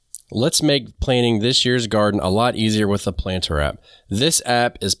Let's make planting this year's garden a lot easier with the Planter app. This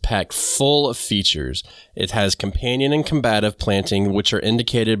app is packed full of features. It has companion and combative planting, which are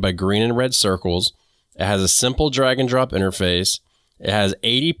indicated by green and red circles. It has a simple drag and drop interface. It has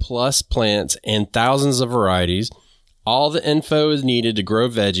 80 plus plants and thousands of varieties. All the info is needed to grow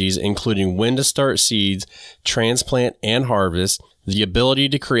veggies, including when to start seeds, transplant, and harvest, the ability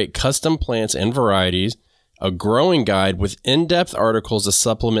to create custom plants and varieties, a growing guide with in-depth articles to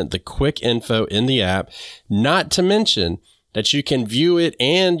supplement the quick info in the app, not to mention that you can view it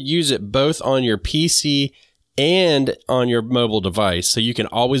and use it both on your PC and on your mobile device, so you can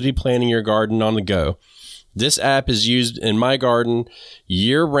always be planting your garden on the go. This app is used in my garden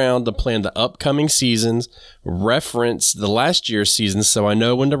year-round to plan the upcoming seasons, reference the last year's seasons so I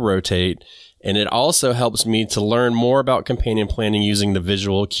know when to rotate, and it also helps me to learn more about companion planting using the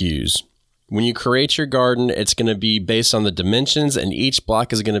visual cues. When you create your garden, it's going to be based on the dimensions, and each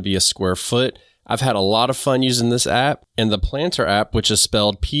block is going to be a square foot. I've had a lot of fun using this app, and the Planter app, which is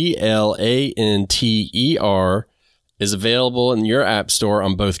spelled Planter, is available in your app store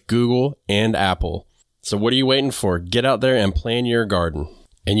on both Google and Apple. So what are you waiting for? Get out there and plan your garden,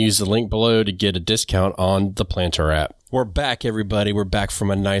 and use the link below to get a discount on the Planter app. We're back, everybody. We're back from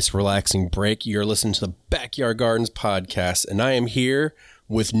a nice, relaxing break. You're listening to the Backyard Gardens podcast, and I am here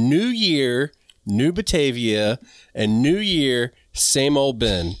with New Year, New Batavia, and New Year, same old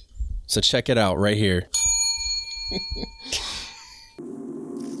Ben. So check it out right here.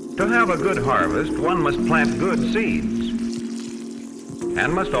 To have a good harvest, one must plant good seeds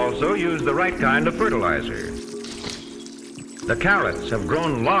and must also use the right kind of fertilizer. The carrots have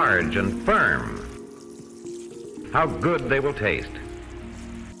grown large and firm. How good they will taste.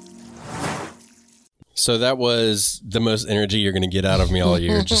 So that was the most energy you're going to get out of me all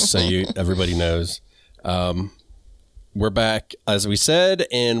year, just so everybody knows. We're back, as we said,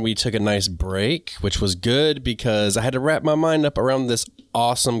 and we took a nice break, which was good because I had to wrap my mind up around this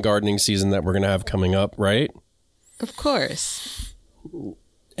awesome gardening season that we're going to have coming up, right? Of course.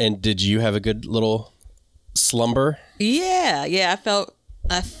 And did you have a good little slumber? Yeah.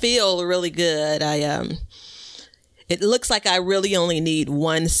 I feel really good. It looks like I really only need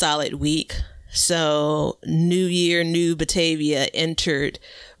one solid week. So New Year, New Batavia entered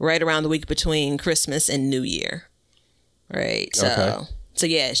right around the week between Christmas and New Year. Right. So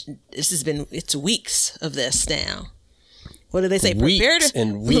yeah, it's weeks of this now. What do they say? Weeks.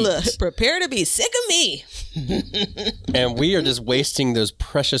 Prepare to be sick of me. And we are just wasting those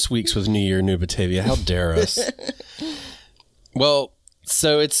precious weeks with New Year, New Batavia. How dare us? Well,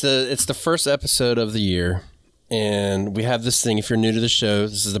 so it's the first episode of the year. And we have this thing, if you're new to the show,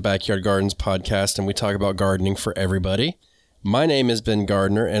 this is the Backyard Gardens podcast, and we talk about gardening for everybody. My name is Ben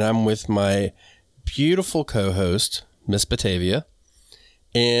Gardner, and I'm with my beautiful co-host, Miss Batavia.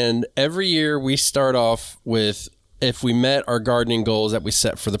 And every year we start off with if we met our gardening goals that we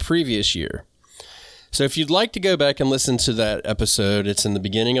set for the previous year. So if you'd like to go back and listen to that episode, it's in the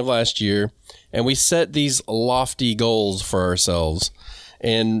beginning of last year, and we set these lofty goals for ourselves.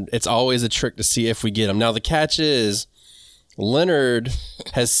 And it's always a trick to see if we get them. Now, the catch is Leonard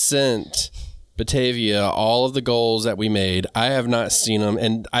has sent Batavia all of the goals that we made. I have not seen them,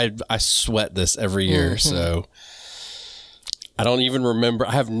 and I sweat this every year, so I don't even remember.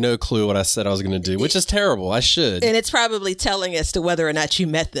 I have no clue what I said I was going to do, which is terrible. I should. And it's probably telling us to whether or not you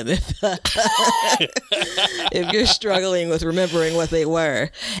met them if you're struggling with remembering what they were.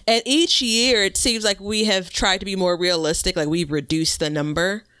 And each year, it seems like we have tried to be more realistic, like we've reduced the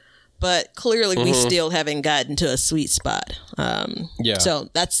number, but clearly we still haven't gotten to a sweet spot. So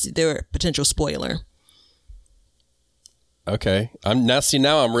that's their potential spoiler. Okay.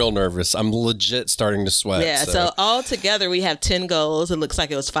 Now I'm real nervous. I'm legit starting to sweat. Yeah. So all together we have 10 goals. It looks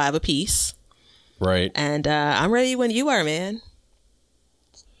like it was 5 apiece. Right. And I'm ready when you are, man.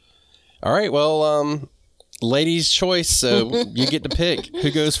 All right. Well, ladies' choice. So you get to pick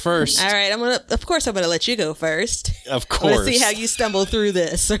who goes first. All right. Of course, I'm going to let you go first. Of course. Let's see how you stumble through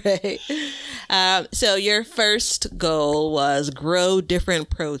this. Right. So your first goal was grow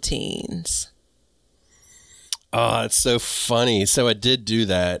different proteins. Oh, it's so funny. So I did do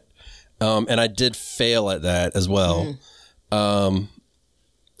that, and I did fail at that as well.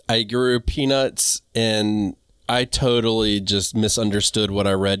 I grew peanuts, and I totally just misunderstood what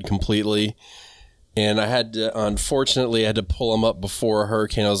I read completely. And unfortunately, I had to pull them up before a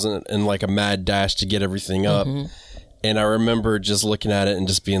hurricane. I was in like a mad dash to get everything up. And I remember just looking at it and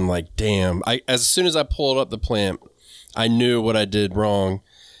just being like, damn. As soon as I pulled up the plant, I knew what I did wrong.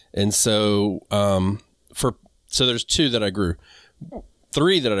 And so, so there's 2 that I grew.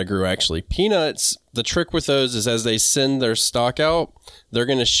 3 that I grew, actually. Peanuts, the trick with those is as they send their stalk out, they're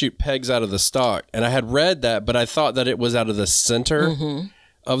going to shoot pegs out of the stalk. And I had read that, but I thought that it was out of the center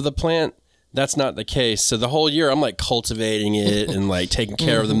of the plant. That's not the case. So the whole year I'm like cultivating it and like taking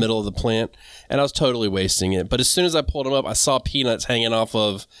care of the middle of the plant, and I was totally wasting it. But as soon as I pulled them up, I saw peanuts hanging off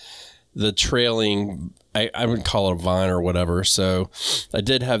of the trailing, I would call it a vine or whatever. So I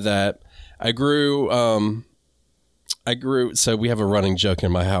did have that. I grew, so we have a running joke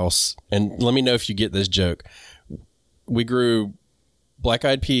in my house, and let me know if you get this joke. We grew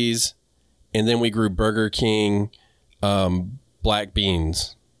black-eyed peas, and then we grew Burger King black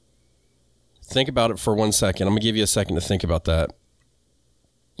beans. Think about it for 1 second. I'm going to give you a second to think about that.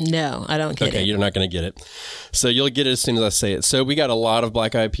 No, I don't get it. Okay, you're not going to get it. So you'll get it as soon as I say it. So we got a lot of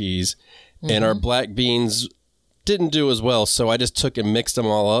black-eyed peas, and our black beans didn't do as well. So I just took and mixed them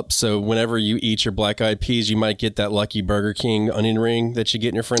all up. So whenever you eat your black-eyed peas, you might get that lucky Burger King onion ring that you get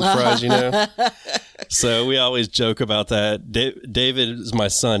in your French fries, you know? So we always joke about that. David is my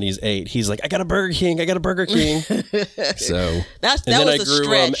son. He's 8. He's like, I got a Burger King. I got a Burger King. So that was a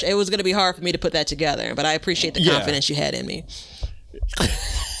stretch. It was going to be hard for me to put that together, but I appreciate the confidence you had in me.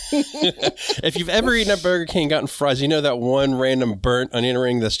 If you've ever eaten at Burger King, gotten fries, you know that one random burnt onion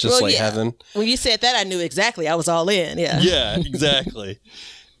ring that's just heaven. When you said that, I knew exactly. I was all in. Yeah, exactly.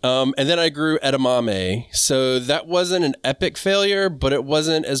 And then I grew edamame. So that wasn't an epic failure, but it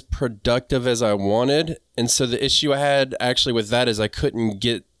wasn't as productive as I wanted. And so the issue I had actually with that is I couldn't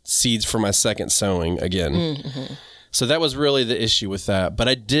get seeds for my second sowing again. So that was really the issue with that. But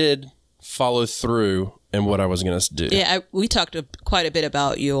I did follow through in what I was going to do. Yeah, we talked quite a bit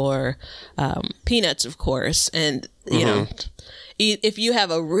about your peanuts, of course. And, you know, if you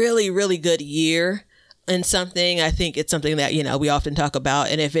have a really, really good year in something, I think it's something that, you know, we often talk about.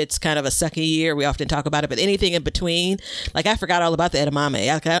 And if it's kind of a sucky year, we often talk about it. But anything in between, like I forgot all about the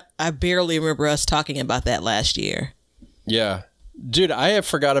edamame. I barely remember us talking about that last year. Yeah. Dude, I have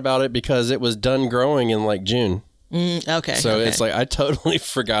forgot about it because it was done growing in like June. Okay. So it's like I totally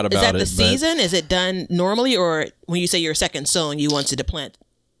forgot about it. Is that the season? Is it done normally, or when you say your second sowing, you wanted to plant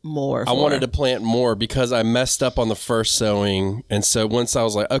more? I wanted to plant more because I messed up on the first sowing, and so once I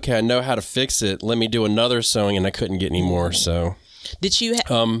was like, okay, I know how to fix it. Let me do another sowing, and I couldn't get any more. So did you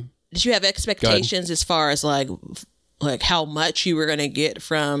have expectations as far as like how much you were going to get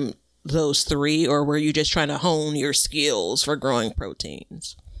from those 3, or were you just trying to hone your skills for growing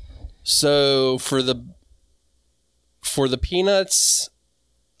proteins? So for the peanuts,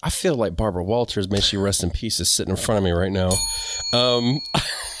 I feel like Barbara Walters, may she rest in peace, is sitting in front of me right now.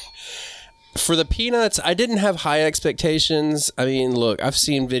 For the peanuts, I didn't have high expectations. I mean, look, I've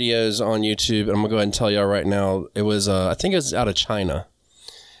seen videos on YouTube, and I'm going to go ahead and tell y'all right now. It was, I think it was out of China.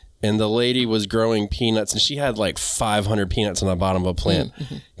 And the lady was growing peanuts, and she had like 500 peanuts on the bottom of a plant.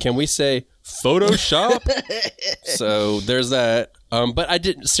 Can we say Photoshop? So there's that. But I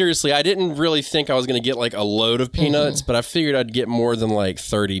didn't really think I was going to get like a load of peanuts, but I figured I'd get more than like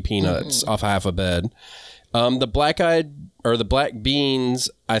 30 peanuts off half a bed. The black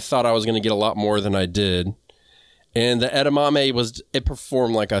beans, I thought I was going to get a lot more than I did. And the edamame it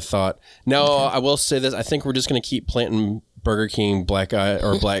performed like I thought. Now, I will say this. I think we're just going to keep planting Burger King black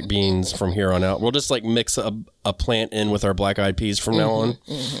beans from here on out. We'll just like mix a plant in with our black-eyed peas from now on.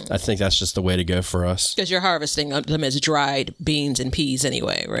 I think that's just the way to go for us. Because you're harvesting them as dried beans and peas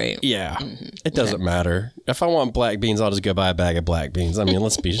anyway, right? Yeah. It doesn't matter. If I want black beans, I'll just go buy a bag of black beans. I mean,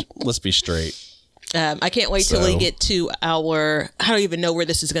 let's be straight. I can't wait till we get to I don't even know where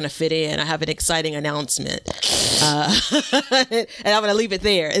this is going to fit in. I have an exciting announcement. And I'm going to leave it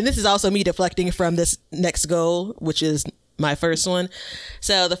there. And this is also me deflecting from this next goal, which is my first one.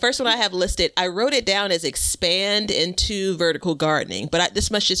 So the first one I have listed, I wrote it down as expand into vertical gardening, but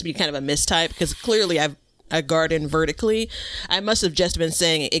this must just be kind of a mistype because clearly I garden vertically. I must have just been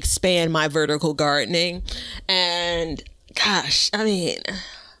saying expand my vertical gardening. And gosh, I mean,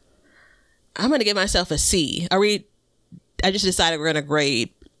 I'm going to give myself a C. I just decided we're going to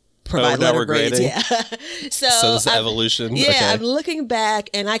provide letter grades. Grading? Yeah. So this is evolution. Yeah, okay. I'm looking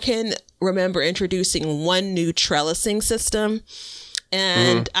back and I can remember introducing one new trellising system.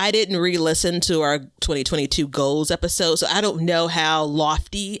 And I didn't re-listen to our 2022 goals episode, so I don't know how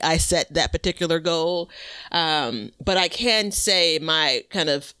lofty I set that particular goal. But I can say my kind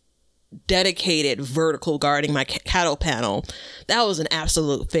of dedicated vertical gardening, my cattle panel, that was an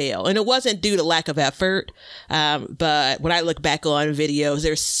absolute fail. And it wasn't due to lack of effort. But when I look back on videos,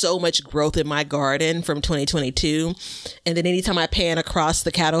 there's so much growth in my garden from 2022. And then anytime I pan across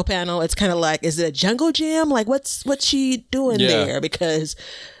the cattle panel, it's kind of like, is it a jungle gym? Like what's she doing there? Because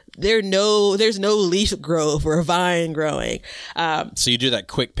there's no leaf growth or vine growing. So you do that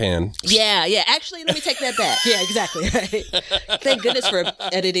quick pan. Yeah. Actually, let me take that back. Yeah, exactly. Right. Thank goodness for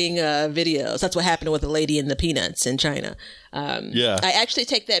editing videos. That's what happened with the lady in the peanuts in China. I actually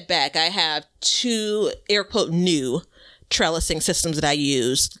take that back. I have 2 air quote new trellising systems that I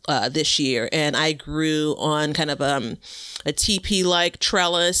used this year, and I grew on kind of a TP like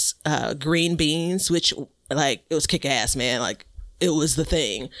trellis, green beans, which like it was kick ass, man. Like it was the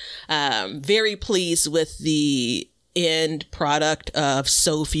thing. Very pleased with the end product of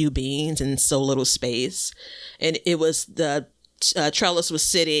so few beans and so little space. And it was the trellis was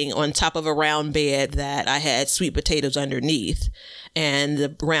sitting on top of a round bed that I had sweet potatoes underneath. And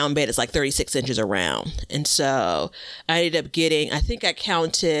the round bed is like 36 inches around. And so I ended up getting, I think I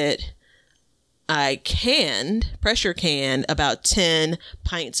counted, pressure canned about 10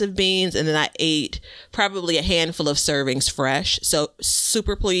 pints of beans, and then I ate probably a handful of servings fresh. So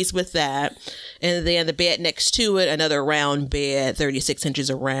super pleased with that. And then the bed next to it, another round bed, 36 inches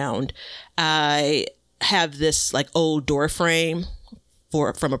around. I have this like old door frame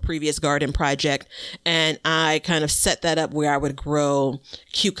from a previous garden project, and I kind of set that up where I would grow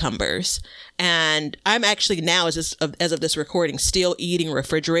cucumbers. And I'm actually now, as of this recording, still eating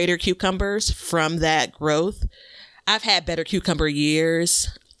refrigerator cucumbers from that growth. I've had better cucumber years.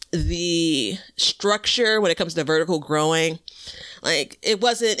 The structure when it comes to vertical growing, like it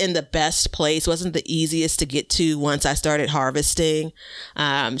wasn't in the best place, wasn't the easiest to get to once I started harvesting.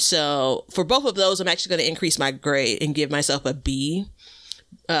 So for both of those, I'm actually going to increase my grade and give myself a B.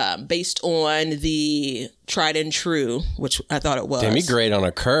 Based on the tried and true, which I thought it was. Damn, you grade on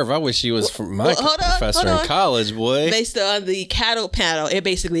a curve. I wish you was from my professor in college, boy. Based on the cattle panel, it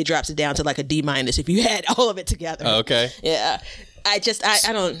basically drops it down to like a D- if you had all of it together. Okay. Yeah. I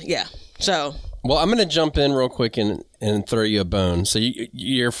don't, yeah. So. Well, I'm going to jump in real quick and throw you a bone. So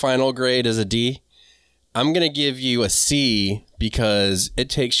your final grade is a D. I'm going to give you a C because it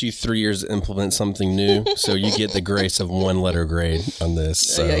takes you 3 years to implement something new. So you get the grace of 1 letter grade on this.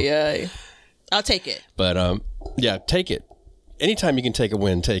 So. Yeah. I'll take it. But yeah, take it. Anytime you can take a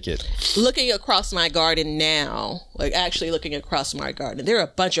win, take it. Looking across my garden now, like actually looking across my garden, there are a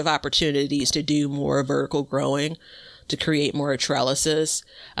bunch of opportunities to do more vertical growing, to create more trellises.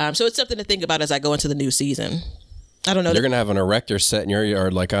 So it's something to think about as I go into the new season. I don't know. You're going to have an erector set in your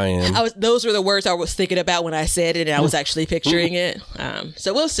yard like I am. Those were the words I was thinking about when I said it, and I was actually picturing it.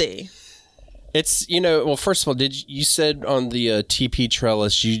 So we'll see. It's, well, first of all, you said on the TP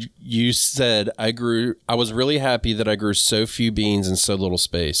trellis, you said I was really happy that I grew so few beans in so little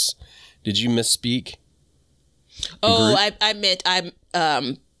space. Did you misspeak? Oh, I meant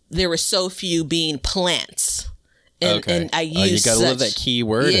there were so few bean plants. And I used you got to love that key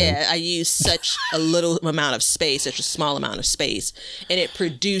word. Yeah, I used such a little amount of space, such a small amount of space, and it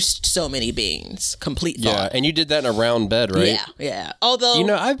produced so many beans. Complete thought. Yeah, and you did that in a round bed, right? Yeah. Although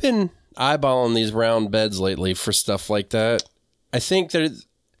I've been eyeballing these round beds lately for stuff like that. I think there's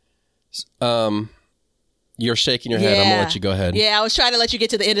you're shaking your head. I'm gonna let you go ahead. Yeah, I was trying to let you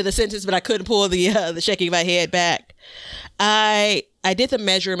get to the end of the sentence, but I couldn't pull the shaking my head back. I did the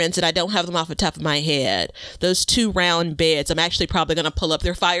measurements, and I don't have them off the top of my head. Those 2 round beds, I'm actually probably going to pull up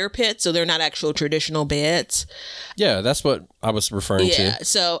their fire pits, so they're not actual traditional beds. Yeah, that's what I was referring to. Yeah,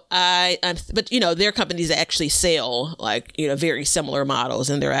 so but there are companies that actually sell like very similar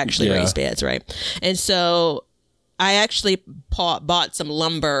models, and they're actually raised beds, right? And so I actually bought some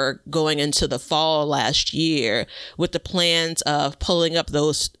lumber going into the fall last year with the plans of pulling up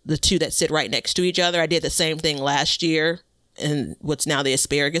the 2 that sit right next to each other. I did the same thing last year in what's now the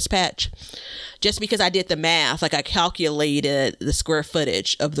asparagus patch, just because I did the math. Like I calculated the square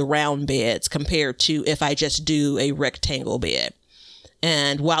footage of the round beds compared to if I just do a rectangle bed.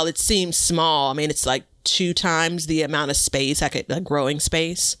 And while it seems small, I mean, it's like 2 times the amount of space, like growing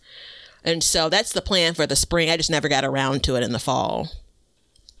space. And so that's the plan for the spring. I just never got around to it in the fall.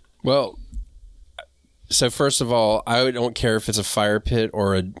 Well, so first of all, I don't care if it's a fire pit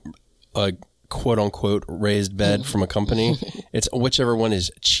or a quote unquote raised bed from a company. It's whichever one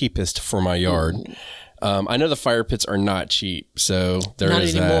is cheapest for my yard. I know the fire pits are not cheap, so there not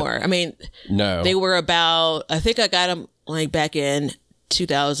is anymore. that. I mean, no, they were about, I think I got them like back in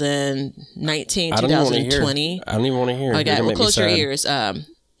 2019, 2020. I don't even want to hear. Okay, well, close your ears.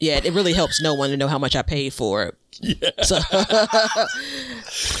 Yeah, it really helps no one to know how much I paid for it. Yeah. So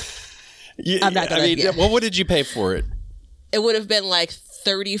I'm not gonna. Well, what did you pay for it? It would have been like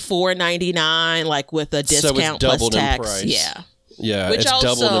 $34.99, like with a discount so it's doubled plus tax. in price. Yeah. Yeah, Which it's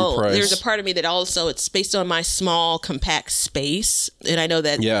also, doubled in price. there's a part of me that also, it's based on my small, compact space. And I know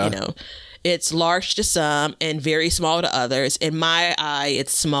that, Yeah. you know, it's large to some and very small to others. In my eye,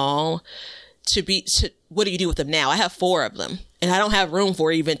 it's small. What do you do with them now? I have 4 of them. And I don't have room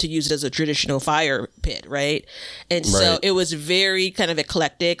for even to use it as a traditional fire pit, right? And so Right. it was very kind of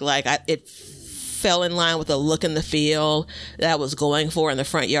eclectic. Like it fell in line with the look and the feel that I was going for in the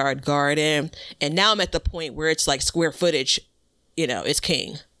front yard garden. And now I'm at the point where it's like square footage, you know, is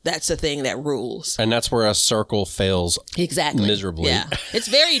king. That's the thing that rules. And that's where a circle fails Exactly. miserably. Yeah. It's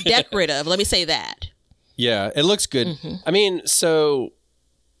very decorative. Let me say that. Yeah, it looks good. Mm-hmm. I mean, so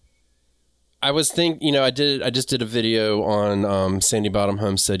I was I just did a video on Sandy Bottom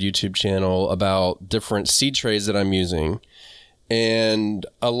Homestead YouTube channel about different seed trays that I'm using. And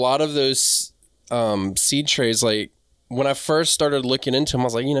a lot of those seed trays, like when I first started looking into them, I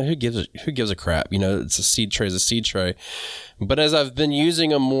was like, who gives a crap? It's a seed tray, is a seed tray. But as I've been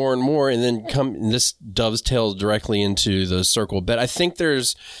using them more and more, and then this dovetails directly into the circle bed. I think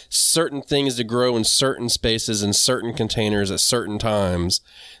there's certain things to grow in certain spaces in certain containers at certain times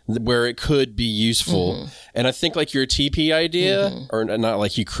where it could be useful. Mm-hmm. And I think like your TP idea, or not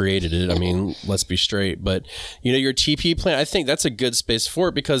like you created it. I mean, let's be straight, but your TP plant, I think that's a good space for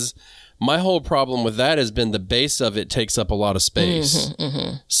it, because my whole problem with that has been the base of it takes up a lot of space.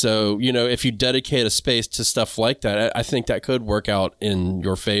 So, if you dedicate a space to stuff like that, I think that could work out in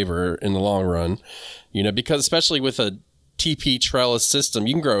your favor in the long run, because especially with a TP trellis system,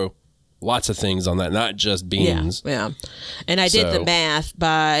 you can grow lots of things on that, not just beans. Yeah. And I did the math.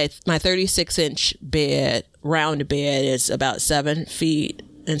 By my 36-inch bed, round bed, is about 7 feet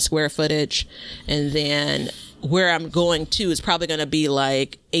in square footage. And then where I'm going to is probably going to be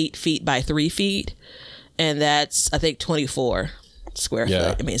like 8 feet by 3 feet. And that's, I think, 24 square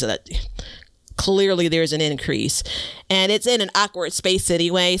foot. I mean, so that clearly there's an increase. And it's in an awkward space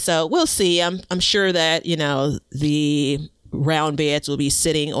anyway. So we'll see. I'm sure that, the round beds will be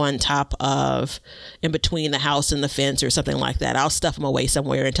sitting on top of, in between the house and the fence or something like that. I'll stuff them away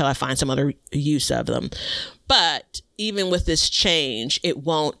somewhere until I find some other use of them. But even with this change, it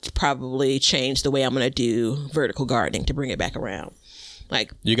won't probably change the way I'm going to do vertical gardening to bring it back around.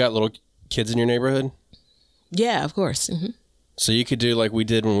 Like, you got little kids in your neighborhood? Yeah, of course. Mm-hmm. So you could do like we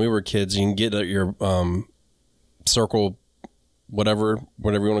did when we were kids. You can get your circle, whatever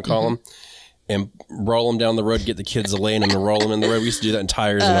you want to call them, and roll them down the road, get the kids to lay in them and roll them in the road. We used to do that in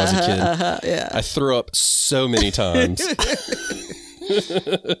tires when I was a kid. Yeah. I threw up so many times.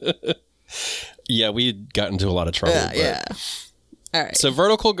 Yeah, we got into a lot of trouble. Yeah. All right. So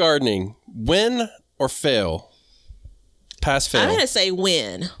vertical gardening, win or fail? Pass, fail. I'm going to say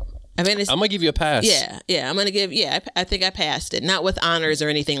win. I mean, I'm going to give you a pass. Yeah. I'm going to give, I think I passed it. Not with honors or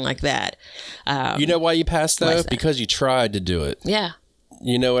anything like that. You know why you passed, though? Because you tried to do it. Yeah.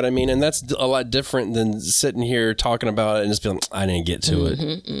 You know what I mean? And that's a lot different than sitting here talking about it and just being, I didn't get to it.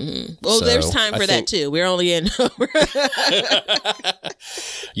 Mm-hmm. Well, so there's time for that, too. We're only in...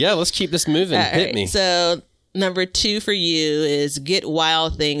 Yeah, let's keep this moving. Hit me. So... Number 2 for you is get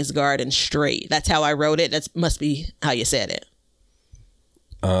Wild Things Garden straight. That's how I wrote it. That must be how you said it.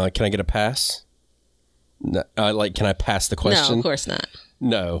 Can I get a pass? No, can I pass the question? No, of course not.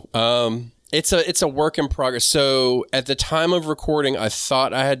 No. It's a work in progress. So at the time of recording, I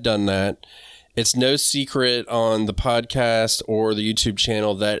thought I had done that. It's no secret on the podcast or the YouTube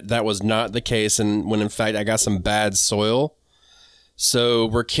channel that was not the case. And when in fact I got some bad soil. So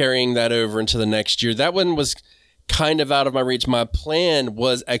we're carrying that over into the next year. That one was kind of out of my reach. My plan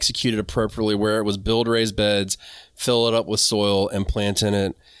was executed appropriately, where it was build raised beds, fill it up with soil, and plant in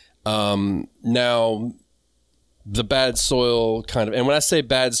it. Now, the bad soil and when I say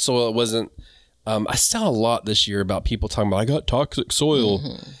bad soil, it wasn't, I saw a lot this year about people talking about, I got toxic soil.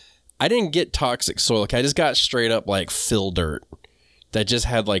 Mm-hmm. I didn't get toxic soil. I just got straight up like fill dirt that just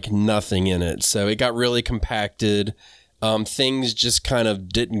had like nothing in it. So it got really compacted. Things just kind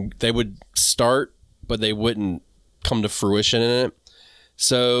of they would start, but they wouldn't come to fruition in it.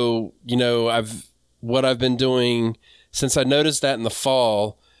 So, what I've been doing since I noticed that in the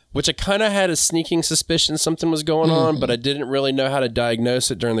fall, which I kind of had a sneaking suspicion something was going on, but I didn't really know how to diagnose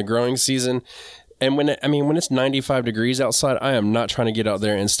it during the growing season. And when it's 95 degrees outside, I am not trying to get out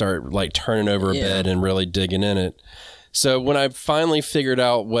there and start like turning over a bed and really digging in it. So when I finally figured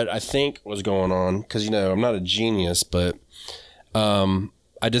out what I think was going on, because, I'm not a genius, but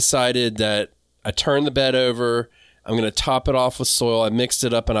I decided that I turned the bed over. I'm going to top it off with soil. I mixed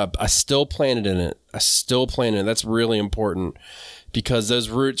it up and I still planted in it. That's really important because those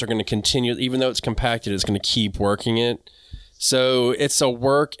roots are going to continue. Even though it's compacted, it's going to keep working it. So it's a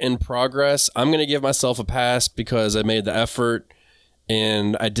work in progress. I'm going to give myself a pass because I made the effort.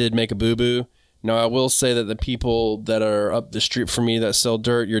 and I did make a boo-boo. Now, I will say that the people that are up the street from me that sell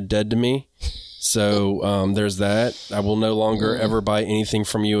dirt, you're dead to me. So there's that. I will no longer ever buy anything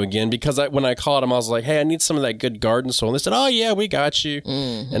from you again, because when I called them, I was like, hey, I need some of that good garden soil. And they said, oh, yeah, we got you.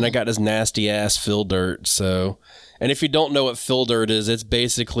 And I got this nasty ass fill dirt. So, and if you don't know what fill dirt is, it's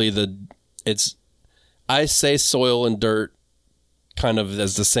basically I say soil and dirt kind of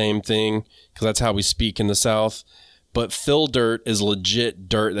as the same thing, because that's how we speak in the South. But fill dirt is legit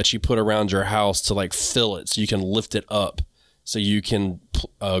dirt that you put around your house to like fill it so you can lift it up, so you can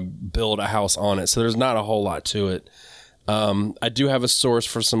build a house on it. So there's not a whole lot to it. I do have a source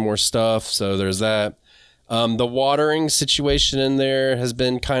for some more stuff, so there's that. The watering situation in there has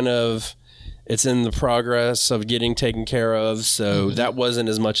been it's in the progress of getting taken care of, so that wasn't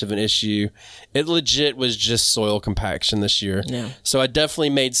as much of an issue. It legit was just soil compaction this year. Yeah. So I definitely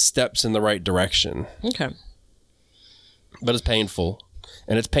made steps in the right direction. Okay. But it's painful.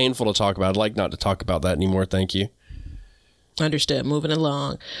 And it's painful to talk about. I'd like not to talk about that anymore. Thank you. Understood. Moving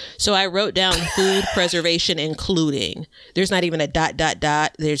along. So I wrote down food preservation, including. There's not even a ...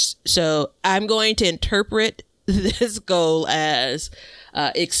 So I'm going to interpret this goal as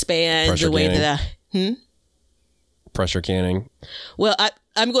expand pressure the way canning. that Pressure canning. Well,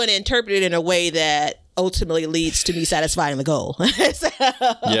 I'm going to interpret it in a way that ultimately leads to me satisfying the goal.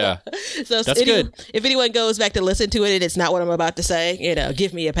 Yeah. So that's good. If anyone goes back to listen to it and it's not what I'm about to say,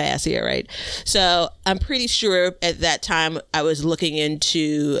 give me a pass here, right? So I'm pretty sure at that time I was looking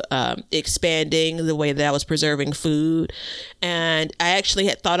into expanding the way that I was preserving food. And I actually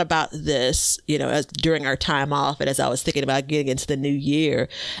had thought about this, during our time off and as I was thinking about getting into the new year.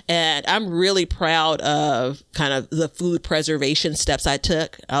 And I'm really proud of kind of the food preservation steps I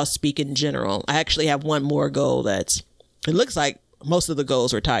took. I'll speak in general. I actually have one more goal it looks like most of the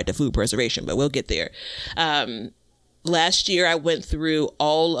goals were tied to food preservation, but we'll get there. Last year, I went through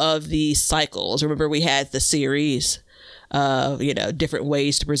all of the cycles. Remember, we had the series of, different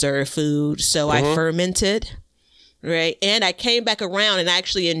ways to preserve food. So I fermented, right? And I came back around and I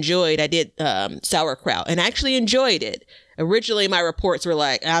did sauerkraut and I actually enjoyed it. Originally, my reports were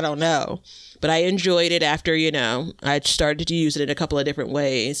like, I don't know. But I enjoyed it after, I started to use it in a couple of different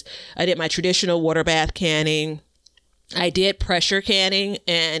ways. I did my traditional water bath canning. I did pressure canning,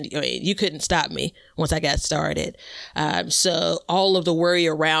 and you couldn't stop me once I got started. So all of the worry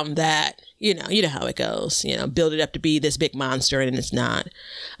around that, you know how it goes, build it up to be this big monster and it's not.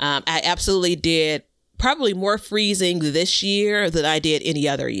 I absolutely did probably more freezing this year than I did any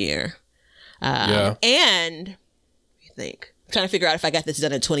other year. And I think I'm trying to figure out if I got this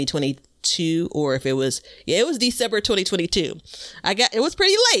done in 2022 or if it was December 2022. It was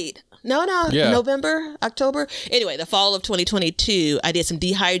pretty late. No, November, October. Anyway, the fall of 2022, I did some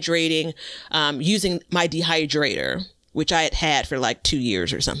dehydrating using my dehydrator, which I had for like 2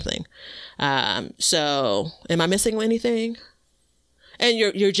 years or something. So am I missing anything? And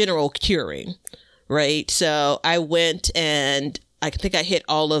your general curing, right? So I went and I think I hit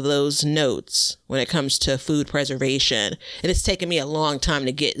all of those notes when it comes to food preservation. And it's taken me a long time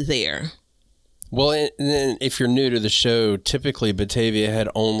to get there. Well, and then if you're new to the show, typically Batavia had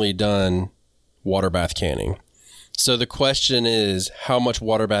only done water bath canning. So the question is, how much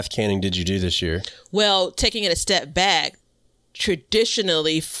water bath canning did you do this year? Well, taking it a step back,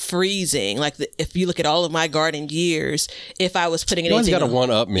 traditionally freezing, if you look at all of my garden years, if I was putting anything, got to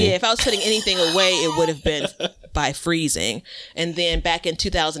one up me. Yeah, if I was putting anything away, it would have been by freezing. And then back in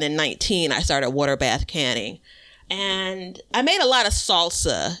 2019, I started water bath canning, and I made a lot of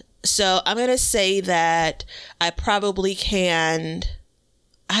salsa. So I'm going to say that I probably canned,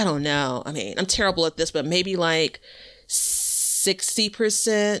 I don't know. I mean, I'm terrible at this, but maybe like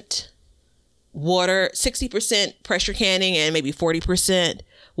 60% water, 60% pressure canning, and maybe 40%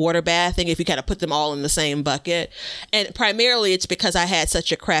 water bathing if you kind of put them all in the same bucket. And primarily it's because I had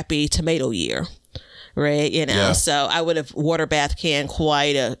such a crappy tomato year. Right. So I would have water bath canned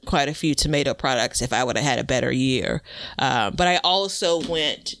quite a few tomato products if I would have had a better year. But I also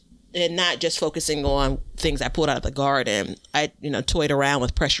went, and not just focusing on things I pulled out of the garden. I, toyed around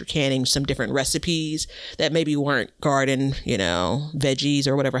with pressure canning some different recipes that maybe weren't garden, veggies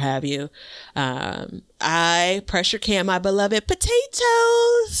or whatever have you. I pressure canned my beloved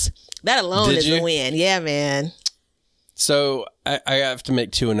potatoes. That alone is a win. Yeah, man. So I have to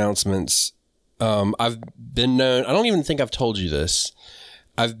make two announcements. I've been known, I don't even think I've told you this.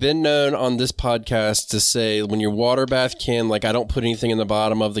 I've been known on this podcast to say when your water bath can, I don't put anything in the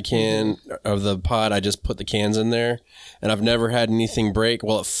bottom of the can of the pot. I just put the cans in there, and I've never had anything break.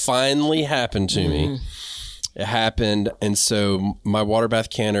 Well, it finally happened to me. It happened, and so my water bath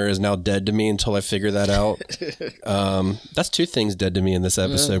canner is now dead to me until I figure that out. That's two things dead to me in this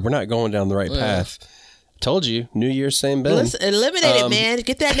episode. We're not going down the right path. Told you, New Year's, same Ben. Listen, eliminate it, man.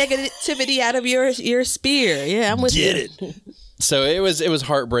 Get that negativity out of your spear. Yeah, I'm with you. Get it. So it was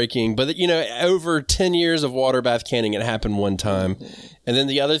heartbreaking, but over 10 years of water bath canning, it happened one time. And then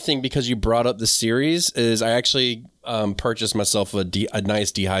the other thing, because you brought up the series, is I actually purchased myself a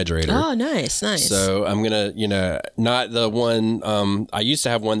nice dehydrator. Oh, nice. So I'm gonna, not the one. I used to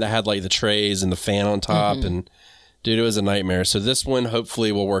have one that had like the trays and the fan on top, and dude, it was a nightmare. So this one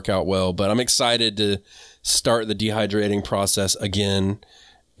hopefully will work out well. But I'm excited to start the dehydrating process again.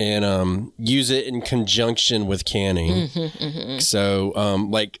 And use it in conjunction with canning. So,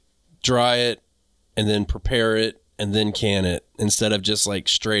 like, dry it and then prepare it and then can it instead of just like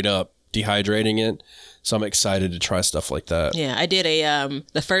straight up dehydrating it. So I'm excited to try stuff like that. Yeah, I did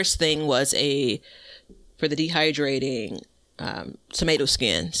the first thing was for the dehydrating tomato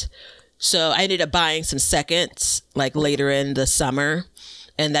skins. So I ended up buying some seconds like later in the summer.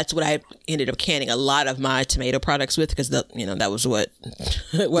 And that's what I ended up canning a lot of my tomato products with, because that was what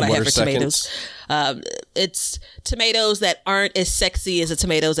I have for tomatoes. It's tomatoes that aren't as sexy as the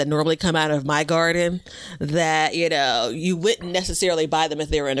tomatoes that normally come out of my garden, that you wouldn't necessarily buy them if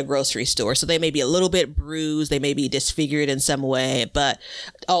they were in a grocery store. So they may be a little bit bruised, they may be disfigured in some way, but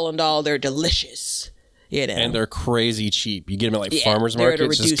all in all, they're delicious. And they're crazy cheap. You get them at farmers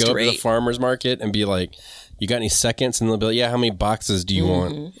markets. Just go to the farmers market and be like, you got any seconds? And they'll be like, yeah, how many boxes do you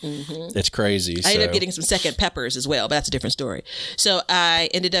want? It's crazy. I ended up getting some second peppers as well, but that's a different story. So I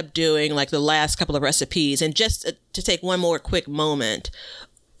ended up doing like the last couple of recipes. And just to take one more quick moment,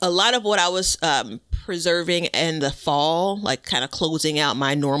 a lot of what I was preserving in the fall, like kind of closing out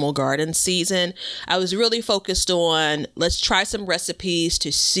my normal garden season, I was really focused on, let's try some recipes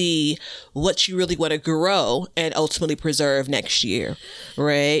to see what you really want to grow and ultimately preserve next year,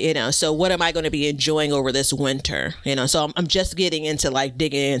 right? So what am I going to be enjoying over this winter? So I'm just getting into like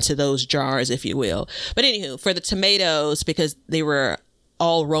digging into those jars, if you will. But anywho, for the tomatoes, because they were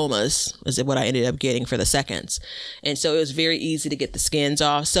all Romas is what I ended up getting for the seconds. And so it was very easy to get the skins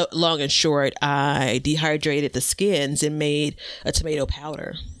off. So long and short, I dehydrated the skins and made a tomato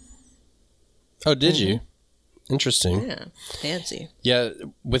powder. Oh, did you? Interesting. Yeah, fancy. Yeah,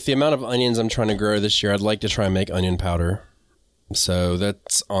 with the amount of onions I'm trying to grow this year, I'd like to try and make onion powder. So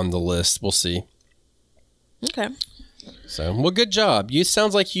that's on the list. We'll see. Okay. So, well, good job.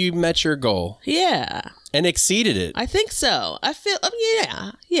 Sounds like you met your goal. Yeah. And exceeded it. I think so. I feel,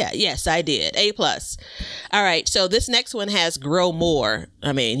 yes, I did. A+. All right, so this next one has grow more.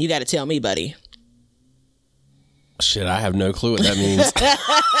 I mean, you got to tell me, buddy. Shit, I have no clue what that means.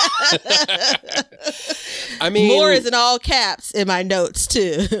 I mean, more is in all caps in my notes,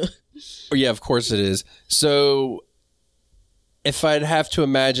 too. Yeah, of course it is. So if I'd have to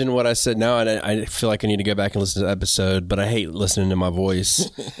imagine what I said now, and I feel like I need to go back and listen to the episode, but I hate listening to my voice.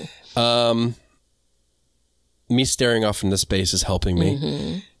 Me staring off into space is helping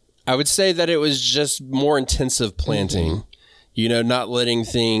me. I would say that it was just more intensive planting, not letting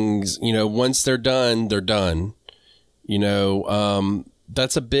things, once they're done, they're done.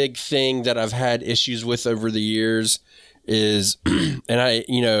 That's a big thing that I've had issues with over the years is, and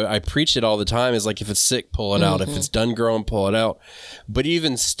I preach it all the time, is like, if it's sick, pull it out. If it's done growing, pull it out. But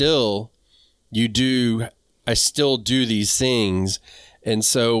even still, I still do these things. And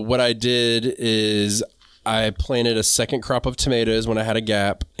so what I did is I planted a second crop of tomatoes when I had a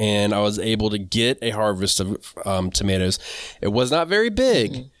gap, and I was able to get a harvest of tomatoes. It was not very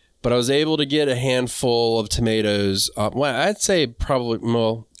big, but I was able to get a handful of tomatoes. I'd say probably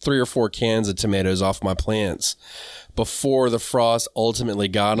 3 or 4 cans of tomatoes off my plants before the frost ultimately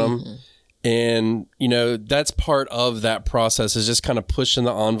got them. And, that's part of that process, is just kind of pushing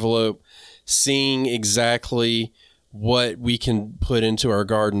the envelope, seeing exactly what we can put into our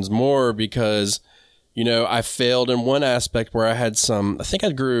gardens more, because I failed in one aspect where I think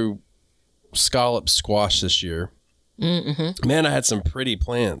I grew scallop squash this year. Man, I had some pretty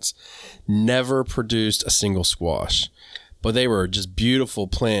plants. Never produced a single squash, but they were just beautiful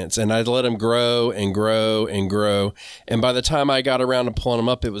plants. And I'd let them grow and grow and grow. And by the time I got around to pulling them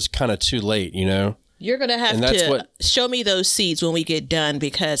up, it was kind of too late, You're going to have to show me those seeds when we get done,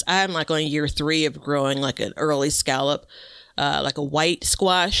 because I'm like on year 3 of growing like an early scallop, like a white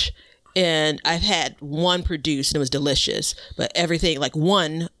squash. And I've had one produce and it was delicious, but everything, like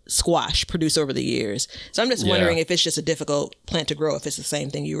one squash produced over the years. So I'm just wondering if it's just a difficult plant to grow, if it's the same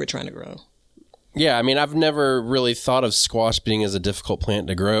thing you were trying to grow. Yeah, I mean, I've never really thought of squash being as a difficult plant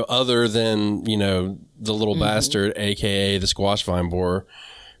to grow, other than, the little bastard, aka the squash vine borer,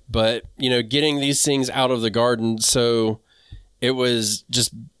 But, getting these things out of the garden, so it was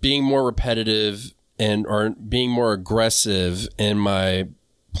just being more repetitive or being more aggressive in my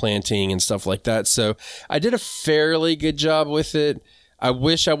planting and stuff like that. So I did a fairly good job with it. I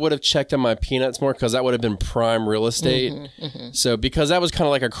wish I would have checked on my peanuts more, because that would have been prime real estate. So because that was kind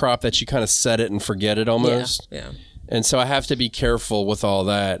of like a crop that you kind of set it and forget it almost. Yeah. And so I have to be careful with all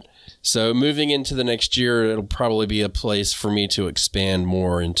that. So moving into the next year, it'll probably be a place for me to expand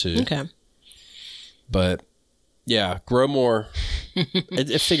more into. Okay. But yeah, grow more.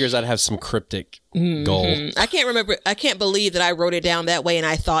 It figures I'd have some cryptic goal. I can't remember. I can't believe that I wrote it down that way, and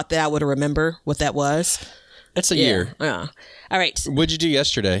I thought that I would remember what that was. It's a year. Yeah. All right. What'd you do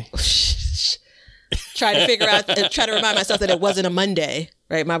yesterday? Try to remind myself that it wasn't a Monday,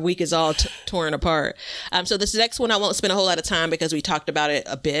 right? My week is all torn apart. So this next one, I won't spend a whole lot of time because we talked about it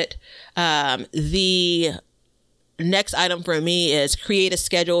a bit. The next item for me is create a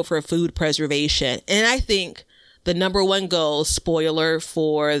schedule for food preservation. And I think the number one goal, spoiler,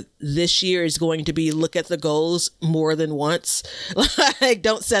 for this year is going to be look at the goals more than once. Like,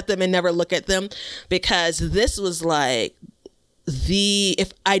 don't set them and never look at them, because this was like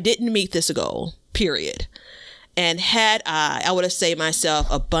if I didn't meet this goal, period, and had I would have saved myself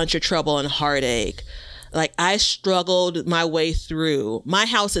a bunch of trouble and heartache. Like, I struggled my way through. My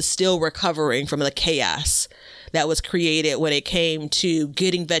house is still recovering from the chaos that was created when it came to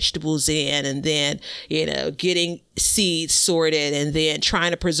getting vegetables in, and then, getting seeds sorted, and then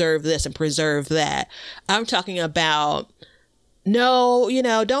trying to preserve this and preserve that. I'm talking about, no,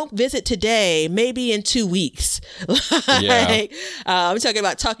 don't visit today, maybe in 2 weeks. Yeah. I'm talking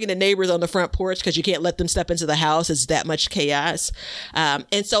about talking to neighbors on the front porch because you can't let them step into the house. It's that much chaos.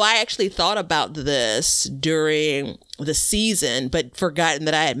 And so I actually thought about this during the season, but forgotten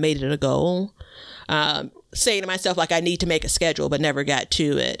that I had made it a goal. Saying to myself, like, I need to make a schedule, but never got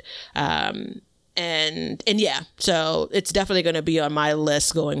to it. And yeah, so it's definitely going to be on my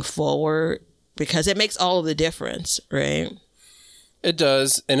list going forward, because it makes all of the difference, right? It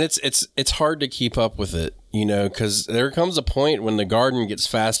does. And it's hard to keep up with it, because there comes a point when the garden gets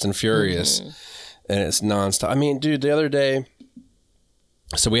fast and furious and it's nonstop. I mean, dude, the other day,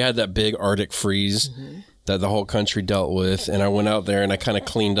 so we had that big Arctic freeze that the whole country dealt with. And I went out there and I kind of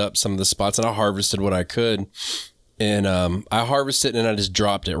cleaned up some of the spots, and I harvested what I could. And I harvested it and I just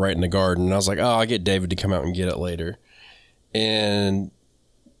dropped it right in the garden. And I was like, I'll get David to come out and get it later. And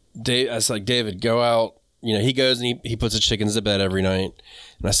I was like, David, go out. He goes and he puts the chickens to bed every night.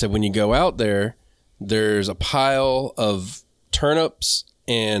 And I said, when you go out there, there's a pile of turnips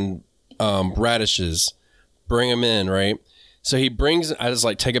and radishes. Bring them in, right? So I just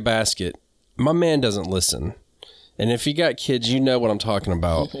like, take a basket. My man doesn't listen. And if you got kids, you know what I'm talking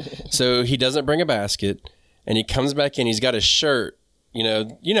about. So he doesn't bring a basket, and he comes back in. He's got his shirt. You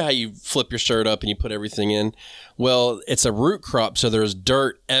know how you flip your shirt up and you put everything in? Well, it's a root crop, so there's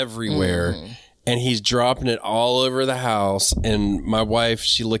dirt everywhere. And he's dropping it all over the house. And my wife,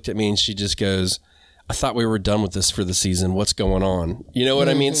 she looked at me and she just goes, I thought we were done with this for the season. What's going on? You know what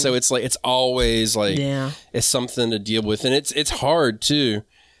I mean? So it's like, it's always like, it's something to deal with. And it's hard too.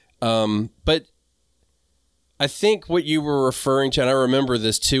 But I think what you were referring to, and I remember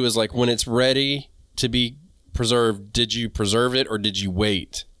this too, is like, when it's ready to be preserved, did you preserve it or did you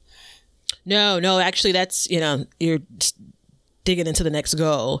wait? No, actually that's, you're digging into the next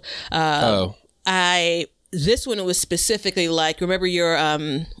goal. This one was specifically like, remember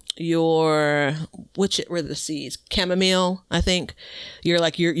which were the seeds? Chamomile, I think.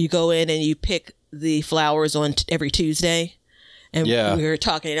 You go in and you pick the flowers on every Tuesday. And we were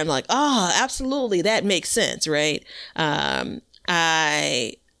talking, and I'm like, absolutely, that makes sense, right? I'm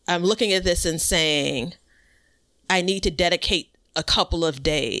looking at this and saying, I need to dedicate a couple of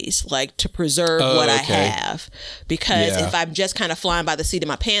days, like, to preserve what I have, because if I'm just kind of flying by the seat of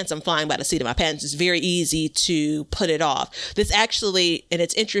my pants, I'm flying by the seat of my pants. It's very easy to put it off. This actually, and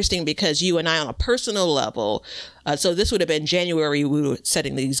it's interesting because you and I on a personal level, so this would have been January, we were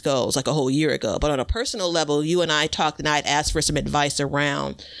setting these goals like a whole year ago, but on a personal level, you and I talked, and I'd asked for some advice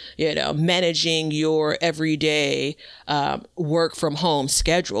around, managing your everyday work from home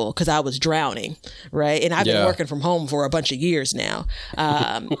schedule, because I was drowning, right? And I've been working from home for a bunch of years now.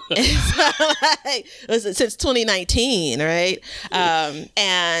 Since 2019, right?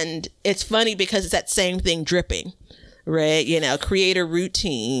 And it's funny because it's that same thing dripping, right? Create a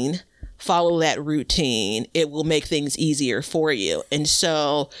routine, follow that routine. It will make things easier for you. And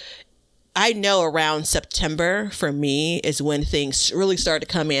so I know around September for me is when things really start to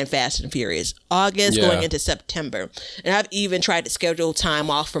come in fast and furious. August going into September. And I've even tried to schedule time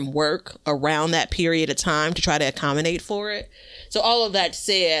off from work around that period of time to try to accommodate for it. So all of that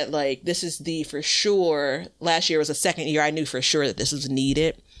said, like, this is the for sure. Last year was the second year I knew for sure that this was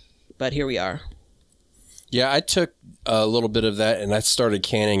needed. But here we are. Yeah, I took a little bit of that and I started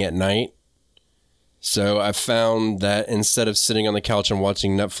canning at night. So I found that instead of sitting on the couch and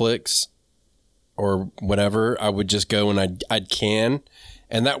watching Netflix or whatever, I would just go and I'd can.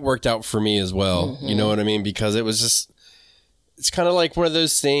 And that worked out for me as well. Mm-hmm. You know what I mean? Because it was just, it's kind of like one of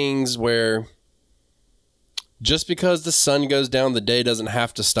those things where just because the sun goes down, the day doesn't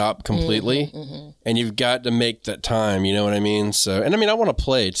have to stop completely. Mm-hmm. And you've got to make that time. You know what I mean? So, and I mean, I want to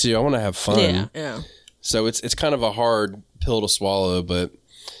play too. I want to have fun. Yeah. So it's kind of a hard pill to swallow, but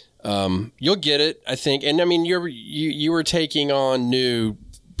you'll get it, I think. And I mean, you were taking on new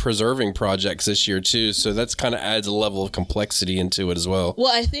preserving projects this year too, so that's kind of adds a level of complexity into it as well.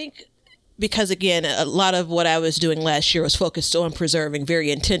 Well, I think because, again, a lot of what I was doing last year was focused on preserving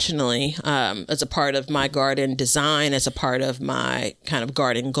very intentionally as a part of my garden design, as a part of my kind of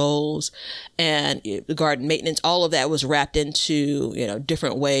garden goals and garden maintenance. All of that was wrapped into,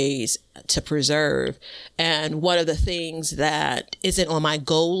 different ways to preserve. And one of the things that isn't on my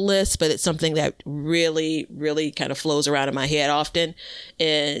goal list, but it's something that really, really kind of flows around in my head often,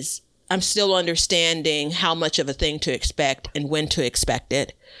 is I'm still understanding how much of a thing to expect and when to expect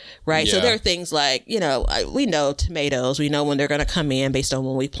it. Right. Yeah. So there are things like, we know tomatoes, we know when they're going to come in based on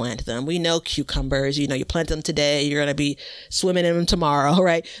when we plant them. We know cucumbers, you plant them today, you're going to be swimming in them tomorrow.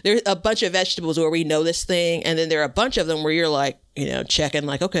 Right. There's a bunch of vegetables where we know this thing. And then there are a bunch of them where you're like, checking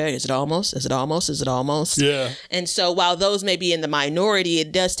like, okay, is it almost? Yeah. And so while those may be in the minority,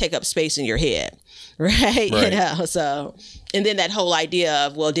 it does take up space in your head. Right. So, and then that whole idea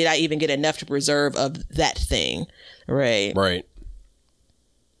of, well, did I even get enough to preserve of that thing? Right. Right.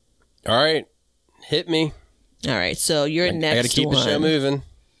 All right, hit me. All right, so your next one. I got to keep the show moving.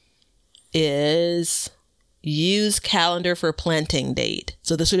 Is use calendar for planting date.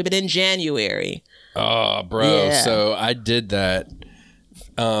 So this would have been in January. Oh, bro. Yeah. So I did that.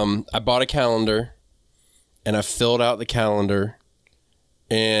 I bought a calendar and I filled out the calendar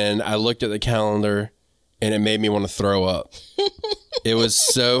and I looked at the calendar and it made me want to throw up. It was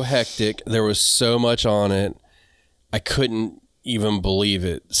so hectic. There was so much on it. I couldn't even believe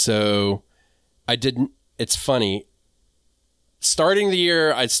it. So I didn't. It's funny. Starting the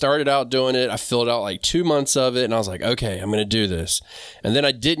year, I started out doing it. I filled out like 2 months of it and I was like, okay, I'm going to do this. And then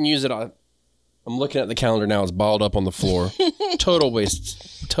I didn't use it. I'm looking at the calendar now. It's balled up on the floor. Total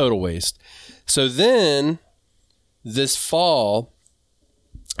waste. So then this fall,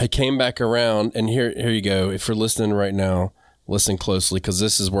 I came back around and here you go. If you're listening right now, listen closely because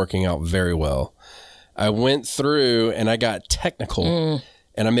this is working out very well. I went through and I got technical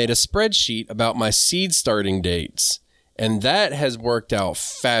and I made a spreadsheet about my seed starting dates. And that has worked out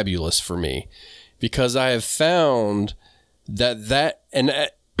fabulous for me because I have found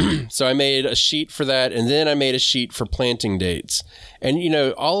so I made a sheet for that. And then I made a sheet for planting dates. And,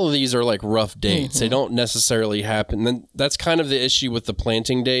 all of these are like rough dates. Mm-hmm. They don't necessarily happen. And that's kind of the issue with the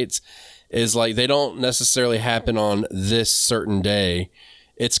planting dates is like, they don't necessarily happen on this certain day.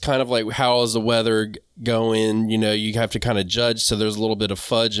 It's kind of like, how is the weather going? You have to kind of judge. So there's a little bit of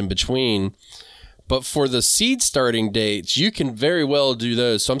fudge in between. But for the seed starting dates, you can very well do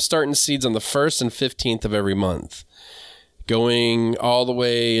those. So I'm starting seeds on the 1st and 15th of every month, going all the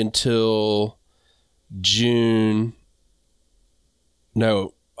way until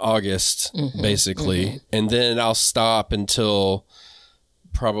August, basically. Mm-hmm. And then I'll stop until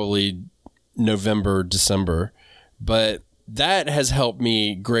probably November, December. But that has helped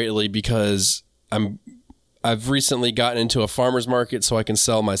me greatly because I've recently gotten into a farmer's market so I can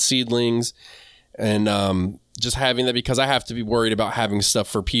sell my seedlings and just having that because I have to be worried about having stuff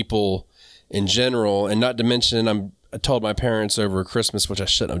for people in general. And not to mention I told my parents over Christmas, which I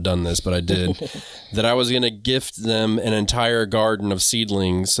shouldn't have done this, but I did, that I was going to gift them an entire garden of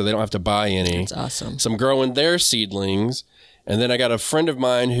seedlings so they don't have to buy any. That's awesome. So I'm growing their seedlings. And then I got a friend of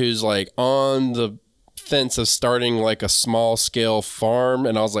mine who's like on the fence of starting like a small scale farm.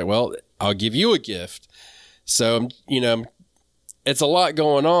 And I was like, well, I'll give you a gift. So, it's a lot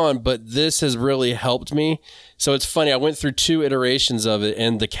going on, but this has really helped me. So it's funny. I went through 2 iterations of it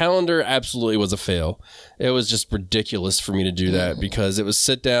and the calendar absolutely was a fail. It was just ridiculous for me to do that because it was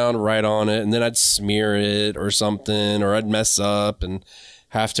sit down, write on it, and then I'd smear it or something, or I'd mess up and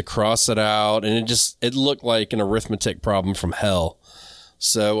have to cross it out. And it looked like an arithmetic problem from hell.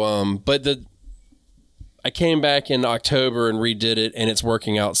 So, but I came back in October and redid it and it's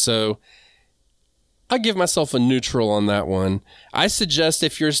working out. So I'll give myself a neutral on that one. I suggest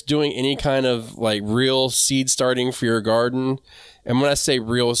if you're doing any kind of like real seed starting for your garden, and when I say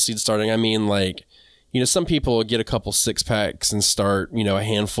real seed starting, I mean like, some people get a couple 6-packs and start, a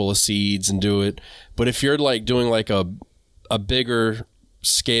handful of seeds and do it. But if you're like doing like a bigger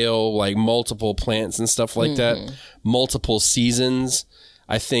scale, like multiple plants and stuff like that, multiple seasons,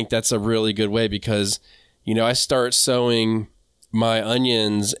 I think that's a really good way because, I start sowing my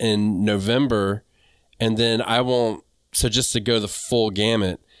onions in November. And then so just to go the full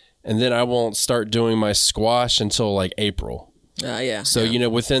gamut, and then I won't start doing my squash until like April. Yeah. So,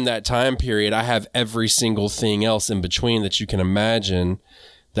 within that time period, I have every single thing else in between that you can imagine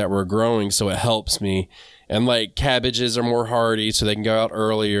that we're growing. So it helps me. And like cabbages are more hardy, so they can go out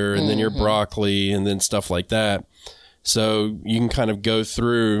earlier, and then your broccoli and then stuff like that. So you can kind of go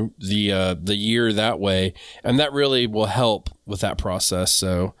through the year that way. And that really will help with that process.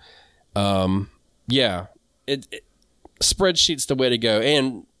 So, yeah, spreadsheet's the way to go.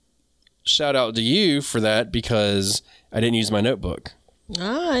 And shout out to you for that because I didn't use my notebook.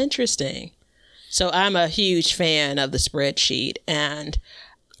 Ah, interesting. So I'm a huge fan of the spreadsheet, and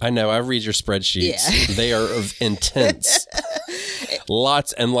I know. I read your spreadsheets. Yeah. They are intense.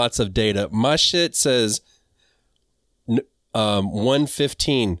 Lots and lots of data. My shit says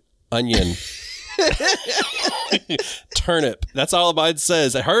 115 onion. Turnip. That's all mine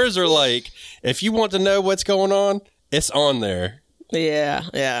says. Hers are like, if you want to know what's going on, it's on there.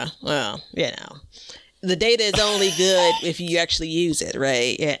 Yeah. Well, the data is only good if you actually use it,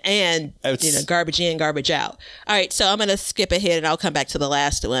 right? Yeah. And, garbage in, garbage out. All right. So I'm going to skip ahead and I'll come back to the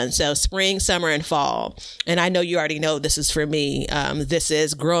last one. So spring, summer, and fall. And I know you already know this is for me. This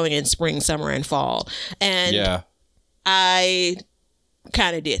is growing in spring, summer, and fall. And yeah. I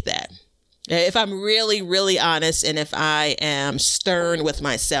kind of did that. If I'm really, really honest, and if I am stern with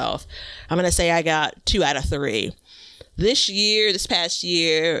myself, I'm going to say I got 2 out of 3. This past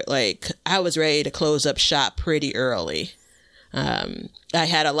year, like I was ready to close up shop pretty early. I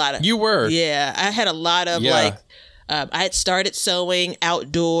had a lot of... You were? Yeah. I had a lot of I had started sowing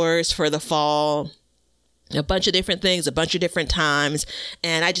outdoors for the fall. A bunch of different things, a bunch of different times.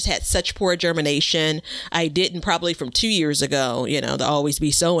 And I just had such poor germination. I didn't probably from 2 years ago, the always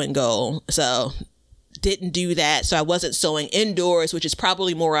be sowing goal. So didn't do that. So I wasn't sowing indoors, which is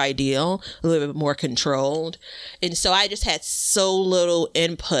probably more ideal, a little bit more controlled. And so I just had so little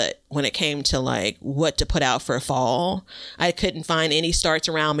input when it came to like what to put out for fall. I couldn't find any starts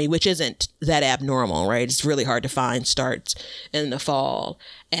around me, which isn't that abnormal, right? It's really hard to find starts in the fall.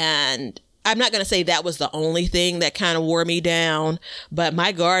 And I'm not going to say that was the only thing that kind of wore me down, but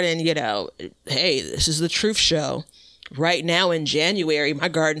my garden, hey, this is the truth show. Right now in January, my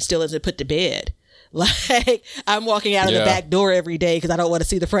garden still isn't put to bed. Like I'm walking out of the back door every day because I don't want to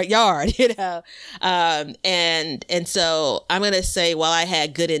see the front yard, and so I'm going to say while I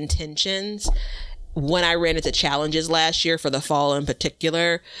had good intentions, when I ran into challenges last year for the fall in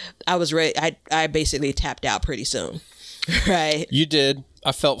particular, I was ready. I basically tapped out pretty soon. Right. You did.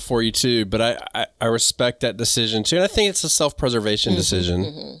 I felt for you too, but I respect that decision too. And I think it's a self-preservation decision.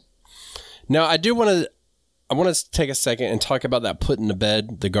 Mm-hmm. Now I want to take a second and talk about that putting to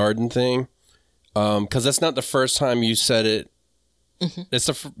bed the garden thing. Cause that's not the first time you said it. Mm-hmm.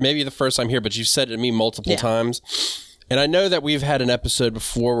 It's maybe the first time here, but you've said it to me multiple times. And I know that we've had an episode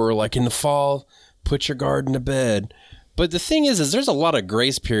before where we're like in the fall, put your garden to bed. But the thing is there's a lot of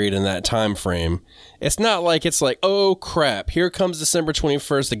grace period in that time frame. It's not like it's like, oh crap, here comes December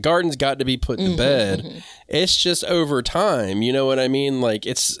 21st. The garden's got to be put to bed. Mm-hmm. It's just over time. You know what I mean? Like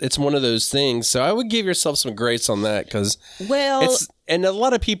it's one of those things. So I would give yourself some grace on that because and a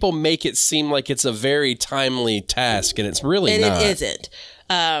lot of people make it seem like it's a very timely task, and it's really not. It isn't.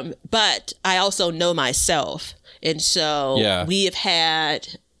 But I also know myself, and so we have had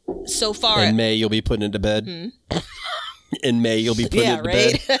so far. In May, you'll be putting it to bed. Mm-hmm. In May, you'll be putting it to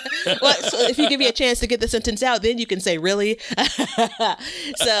bed. Well, so if you give me a chance to get the sentence out, then you can say, really?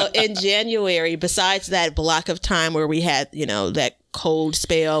 So in January, besides that block of time where we had, that cold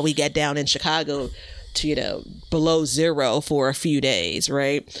spell, we got down in Chicago to, below 0 for a few days,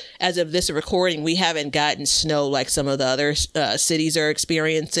 right? As of this recording, we haven't gotten snow like some of the other cities are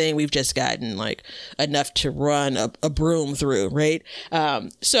experiencing. We've just gotten like enough to run a broom through, right?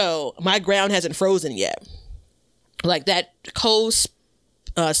 So my ground hasn't frozen yet. Like that cold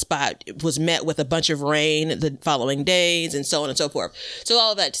spot was met with a bunch of rain the following days and so on and so forth. So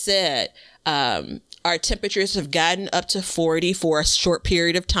all that said, our temperatures have gotten up to 40 for a short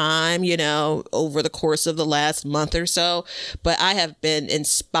period of time, over the course of the last month or so. But I have been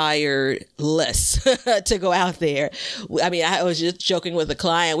inspired less to go out there. I mean, I was just joking with a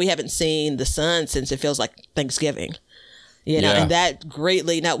client. We haven't seen the sun since it feels like Thanksgiving. And that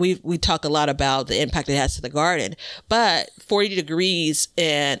greatly, now we talk a lot about the impact it has to the garden, but 40 degrees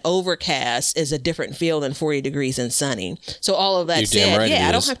and overcast is a different feel than 40 degrees and sunny. So all of that said, right,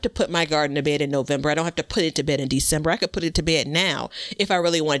 I don't have to put my garden to bed in November. I don't have to put it to bed in December. I could put it to bed now if I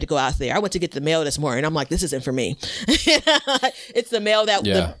really wanted to go out there. I went to get the mail this morning. I'm like, this isn't for me. It's the mail that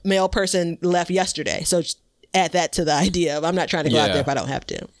the mail person left yesterday. So just add that to the idea of I'm not trying to go out there if I don't have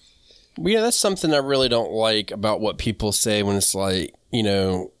to. Yeah, that's something I really don't like about what people say when it's like,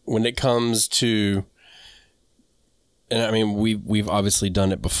 when it comes to, and I mean, we've obviously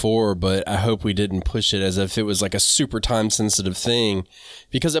done it before, but I hope we didn't push it as if it was like a super time sensitive thing,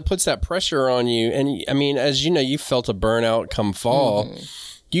 because it puts that pressure on you. And I mean, as you know, you felt a burnout come fall.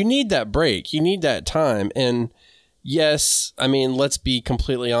 You need that break. You need that time. And yes, I mean, let's be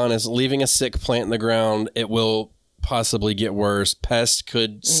completely honest, leaving a sick plant in the ground, it will possibly get worse. Pests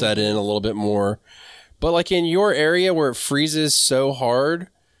could set in a little bit more. But like in your area where it freezes so hard,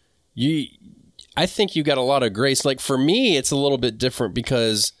 I think you got a lot of grace. Like for me, it's a little bit different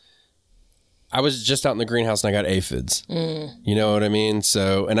because I was just out in the greenhouse and I got aphids. You know what I mean?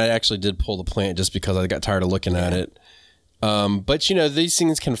 So, and I actually did pull the plant just because I got tired of looking at it. But these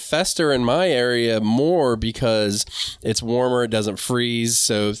things can fester in my area more because it's warmer, it doesn't freeze,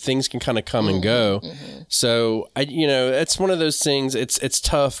 so things can kind of come and go. So it's one of those things. It's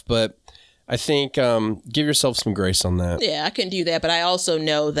tough, but I think give yourself some grace on that. Yeah, I can do that, but I also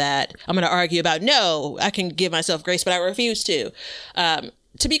know that I'm going to argue about I can give myself grace, but I refuse to.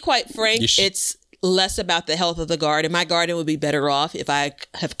 To be quite frank, it's less about the health of the garden. My garden would be better off if I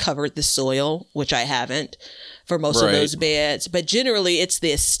have covered the soil, which I haven't for most of those beds. But generally, it's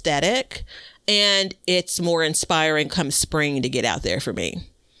the aesthetic, and it's more inspiring come spring to get out there for me.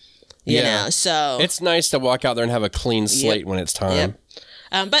 You know, so it's nice to walk out there and have a clean slate when it's time.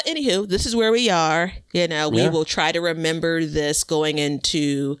 But anywho, this is where we are. We will try to remember this going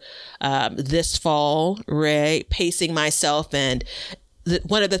into this fall, right? Pacing myself. And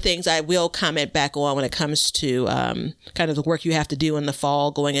one of the things I will comment back on when it comes to kind of the work you have to do in the fall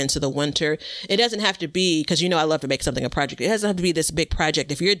going into the winter, it doesn't have to be, because I love to make something a project. It doesn't have to be this big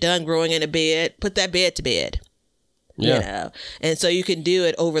project. If you're done growing in a bed, put that bed to bed. And so you can do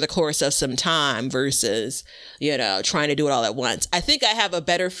it over the course of some time versus, trying to do it all at once. I think I have a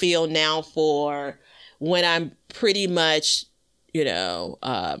better feel now for when I'm pretty much,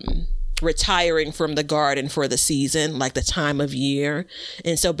 retiring from the garden for the season, like the time of year.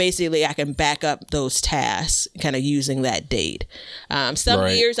 And so basically I can back up those tasks kind of using that date. Some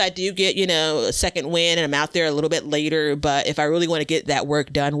years I do get, a second wind and I'm out there a little bit later. But if I really want to get that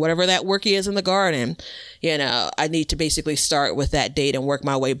work done, whatever that work is in the garden, I need to basically start with that date and work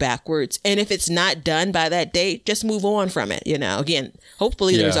my way backwards. And if it's not done by that date, just move on from it. Again,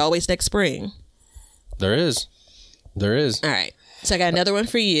 hopefully there's always next spring. There is. All right. So I got another one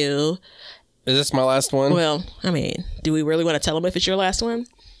for you. Is this my last one? Well, I mean, do we really want to tell them if it's your last one?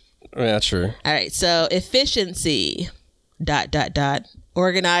 Yeah, sure. All right. So efficiency, ...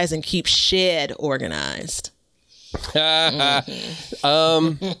 Organize and keep shed organized.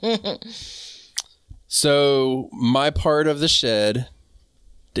 So my part of the shed,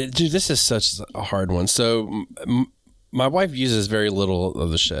 dude, this is such a hard one. So my wife uses very little of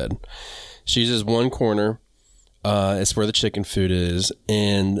the shed. She uses one corner. It's where the chicken food is.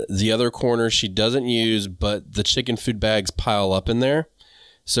 And the other corner she doesn't use, but the chicken food bags pile up in there.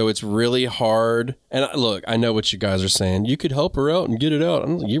 So it's really hard. And look, I know what you guys are saying. You could help her out and get it out.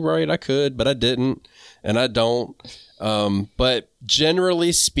 You're right, I could, but I didn't. And I don't. But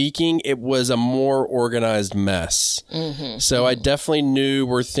generally speaking, it was a more organized mess. So I definitely knew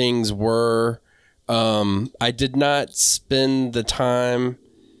where things were. I did not spend the time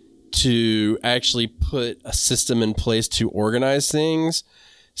to actually put a system in place to organize things.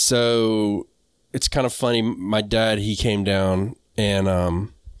 So it's kind of funny. My dad, he came down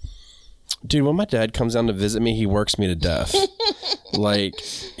and, dude, when my dad comes down to visit me, he works me to death. Like,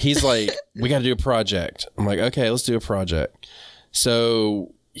 he's like, we got to do a project. I'm like, okay, let's do a project.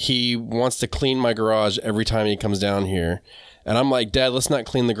 So he wants to clean my garage every time he comes down here. And I'm like, Dad, let's not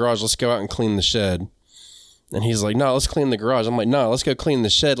clean the garage. Let's go out and clean the shed. And he's like, no, let's clean the garage. I'm like, no, let's go clean the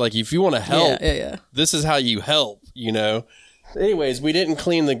shed. Like, if you want to help, this is how you help, Anyways, we didn't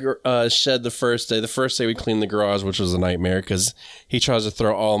clean the shed the first day. The first day we cleaned the garage, which was a nightmare because he tries to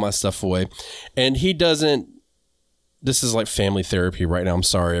throw all my stuff away. And he doesn't this is like family therapy right now. I'm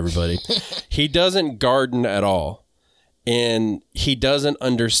sorry, everybody. He doesn't garden at all. And he doesn't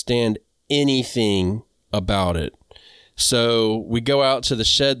understand anything about it. So we go out to the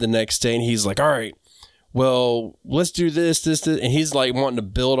shed the next day and he's like, all right, well, let's do this. And he's like wanting to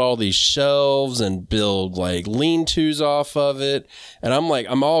build all these shelves and build like lean-tos off of it. And I'm like,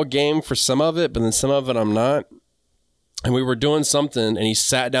 I'm all game for some of it, but then some of it I'm not. And we were doing something and he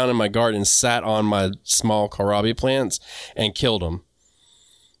sat down in my garden, sat on my small kohlrabi plants and killed them.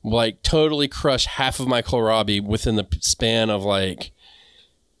 Like totally crushed half of my kohlrabi within the span of like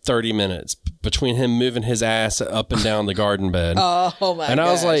 30 minutes between him moving his ass up and down the garden bed. Oh my god! And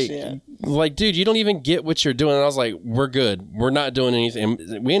I was like, dude, you don't even get what you're doing. And I was like, we're good. We're not doing anything.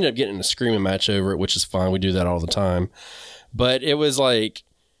 And we ended up getting in a screaming match over it, which is fine. We do that all the time. But it was like,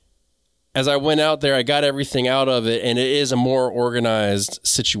 as I went out there, I got everything out of it, and it is a more organized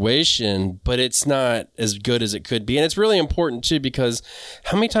situation, but it's not as good as it could be. And it's really important, too, because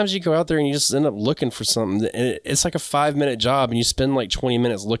how many times you go out there and you just end up looking for something, and it's like a 5-minute job, and you spend like 20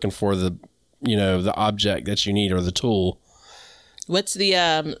 minutes looking for the object that you need or the tool. What's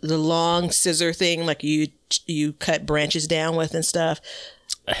the long scissor thing, like you cut branches down with and stuff?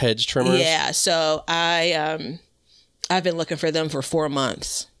 Hedge trimmers? Yeah, so I've been looking for them for 4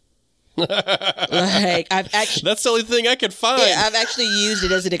 months. Like that's the only thing I could find. Yeah, I've actually used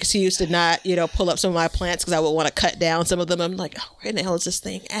it as an excuse to not, pull up some of my plants because I would want to cut down some of them. I'm like, oh, where the hell is this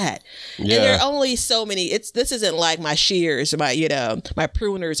thing at? Yeah. And there are only so many. This isn't like my shears, my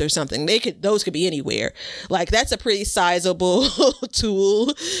pruners or something. Those could be anywhere. Like that's a pretty sizable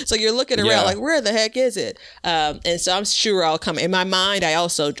tool. So you're looking around like, where the heck is it? And so I'm sure I'll come. In my mind, I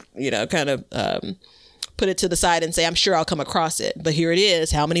also, kind of put it to the side and say, I'm sure I'll come across it. But here it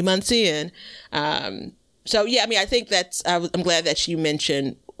is, how many months in? So, yeah, I mean, I think I'm glad that you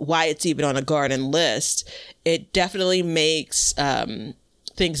mentioned why it's even on a garden list. It definitely makes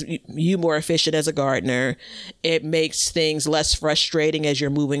things you more efficient as a gardener. It makes things less frustrating as you're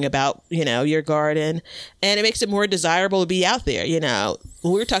moving about, your garden. And it makes it more desirable to be out there,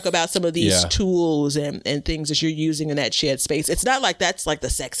 When we're talking about some of these tools and things that you're using in that shed space, it's not like that's like the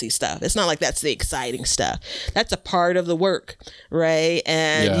sexy stuff. It's not like that's the exciting stuff. That's a part of the work, right?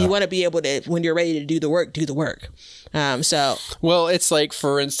 And you want to be able to, when you're ready to do the work, do the work. Well, it's like,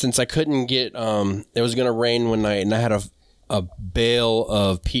 for instance, I couldn't get, it was going to rain one night and I had a bale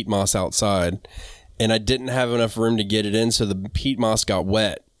of peat moss outside and I didn't have enough room to get it in. So the peat moss got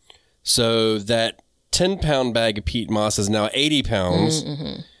wet. So that 10-pound bag of peat moss is now 80 pounds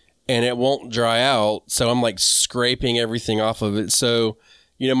and it won't dry out. So I'm like scraping everything off of it. So,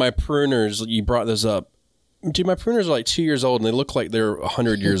 my pruners, you brought those up. Dude, my pruners are like 2 years old and they look like they're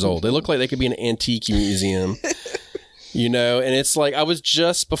 100 years old. They look like they could be in an antique museum. And it's like,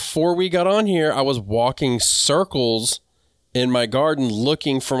 before we got on here, I was walking circles in my garden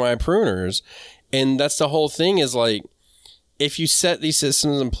looking for my pruners. And that's the whole thing is like, if you set these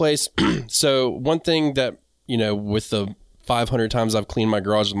systems in place. So one thing that, with the 500 times I've cleaned my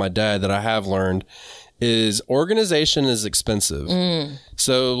garage with my dad that I have learned is organization is expensive.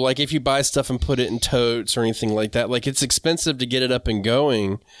 So like if you buy stuff and put it in totes or anything like that, like it's expensive to get it up and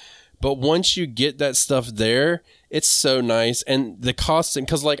going. But once you get that stuff there, it's so nice. And the cost,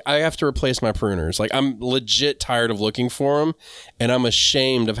 because like I have to replace my pruners. Like I'm legit tired of looking for them and I'm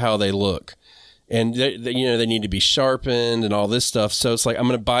ashamed of how they look. And they need to be sharpened and all this stuff. So it's like, I'm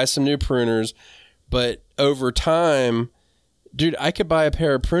going to buy some new pruners, but over time, dude, I could buy a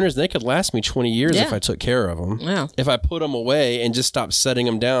pair of pruners and they could last me 20 years if I took care of them. Wow. If I put them away and just stopped setting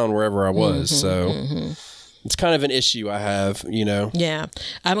them down wherever I was. It's kind of an issue I have, Yeah.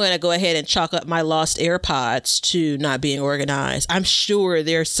 I'm going to go ahead and chalk up my lost AirPods to not being organized. I'm sure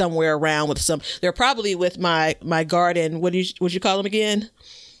they're somewhere around with they're probably with my garden. What would you call them again?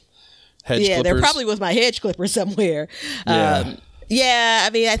 Hedge clippers. They're probably with my hedge clipper somewhere. I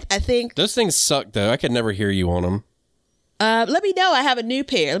mean, I think those things suck though. I could never hear you on them. Let me know. I have a new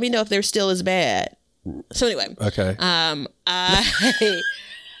pair. Let me know if they're still as bad. So anyway, okay. I'm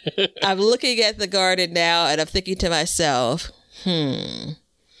looking at the garden now and I'm thinking to myself, am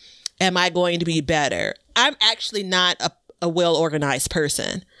I going to be better? I'm actually not a well-organized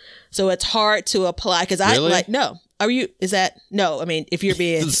person. So it's hard to apply because really? No. Are you, no, I mean, if you're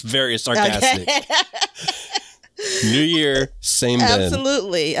being. It's very sarcastic. Okay. New year, same bin.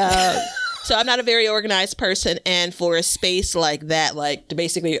 Absolutely. So I'm not a very organized person. And for a space like that, like to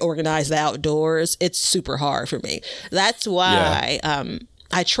basically organize the outdoors, it's super hard for me. That's why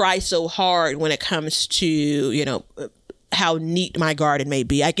I try so hard when it comes to, how neat my garden may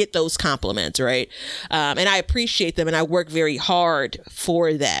be. I get those compliments, right? And I appreciate them, and I work very hard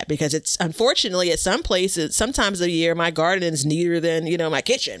for that, because it's unfortunately at some places, sometimes of the year, my garden is neater than, my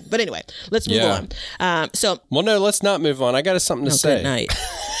kitchen. But anyway, let's move on. Well, no, let's not move on. I got something to say. Good night.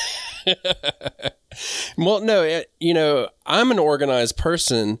 Well, no, I'm an organized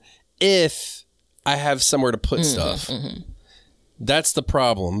person if I have somewhere to put stuff. That's the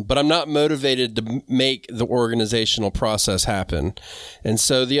problem. But I'm not motivated to make the organizational process happen. And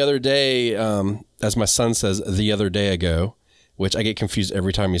so the other day, as my son says, the other day ago, which I get confused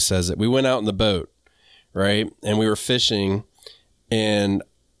every time he says it, we went out in the boat, right? And we were fishing, and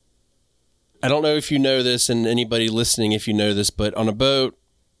I don't know if you know this, and anybody listening if you know this, but on a boat,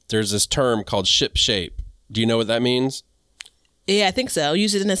 there's this term called ship shape. Do you know what that means? Yeah, I think so.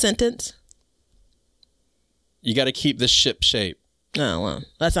 Use it in a sentence. You got to keep the ship shape. Oh, well,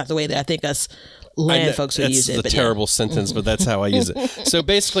 that's not the way that I think us land folks would use it. That's a terrible sentence, but that's how I use it. So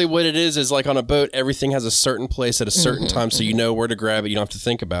basically what it is like on a boat, everything has a certain place at a certain time, so you know where to grab it. You don't have to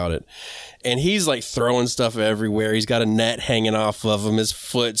think about it. And he's like throwing stuff everywhere. He's got a net hanging off of him. His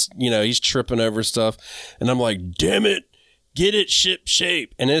foot's, he's tripping over stuff. And I'm like, damn it. Get it ship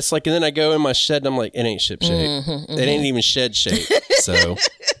shape. And it's like, and then I go in my shed and I'm like, it ain't ship shape. It ain't even shed shape. So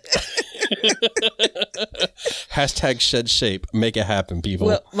hashtag shed shape. Make it happen, people.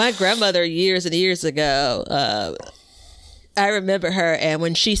 Well, my grandmother years and years ago, I remember her, and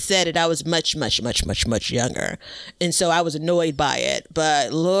when she said it, I was much, much, much, much, much younger. And so I was annoyed by it.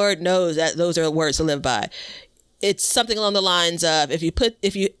 But Lord knows that those are words to live by. It's something along the lines of,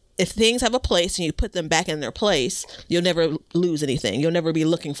 if things have a place and you put them back in their place, you'll never lose anything. You'll never be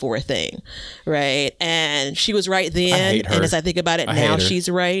looking for a thing, right? And she was right then. I hate her. And as I think about it now, she's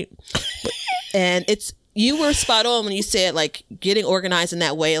right. And you were spot on when you said, like, getting organized in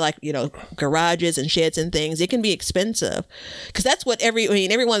that way, like, garages and sheds and things, it can be expensive. Because that's what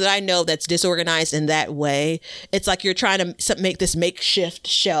everyone that I know that's disorganized in that way, it's like you're trying to make this makeshift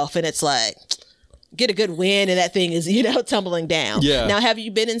shelf, and it's like, get a good wind and that thing is, tumbling down. Yeah. Now, have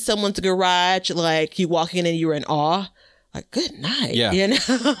you been in someone's garage, like you walk in and you're in awe? Like, good night. Yeah. Yeah.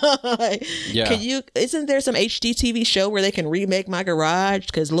 Isn't there some HGTV show where they can remake my garage?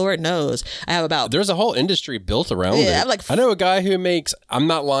 Because Lord knows I have there's a whole industry built around it. I know a guy who I'm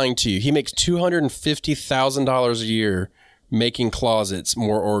not lying to you, he makes $250,000 a year making closets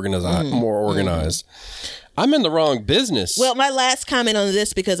more organized. I'm in the wrong business. Well, my last comment on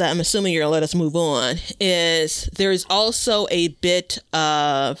this, because I'm assuming you're going to let us move on, is there's also a bit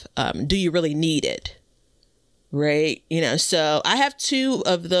of, do you really need it? Right? So I have two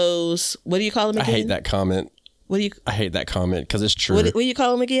of those. What do you call them again? I hate that comment. I hate that comment because it's true. What do you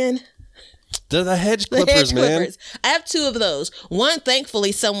call them again? The hedge clippers, man. I have two of those. One,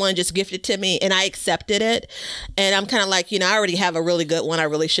 thankfully, someone just gifted to me, and I accepted it. And I'm kind of like, I already have a really good one. I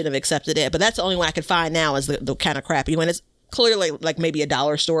really should have accepted it. But that's the only one I could find now is the kind of crappy one. It's clearly like maybe a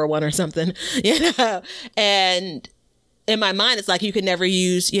dollar store one or something, And in my mind, it's like you could never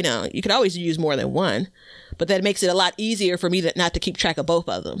use, you could always use more than one. But that makes it a lot easier for me not to keep track of both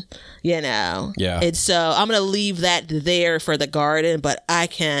of them, Yeah. And so I'm going to leave that there for the garden, but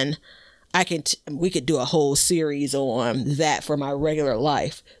we could do a whole series on that for my regular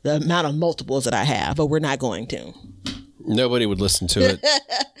life, the amount of multiples that I have, but we're not going to. Nobody would listen to it.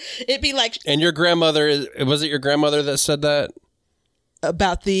 It'd be like... And your grandmother, was it your grandmother that said that?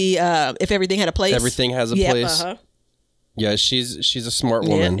 About the, if everything had a place? Everything has a place. Uh-huh. Yeah, she's a smart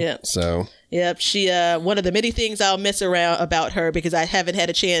woman. Yeah. So... Yep, she one of the many things I'll miss around about her, because I haven't had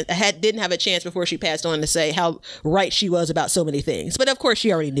a chance. Didn't have a chance before she passed on to say how right she was about so many things. But of course,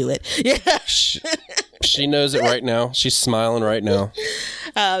 she already knew it. Yeah, she knows it right now. She's smiling right now.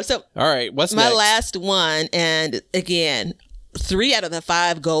 So, all right, what's my next? last one? And again, 3 out of the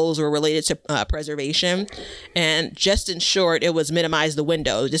 5 goals were related to preservation, and just in short, it was minimize the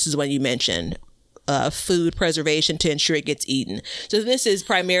window. This is one you mentioned. Food preservation to ensure it gets eaten. So this is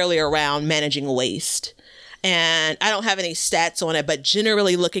primarily around managing waste. And I don't have any stats on it, but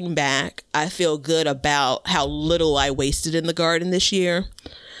generally looking back, I feel good about how little I wasted in the garden this year.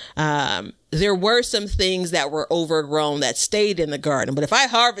 There were some things that were overgrown that stayed in the garden, but if I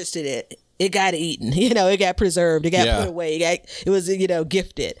harvested it, it got eaten, it got preserved, it got put away, it was,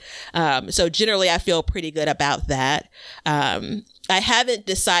 gifted. So generally I feel pretty good about that. I haven't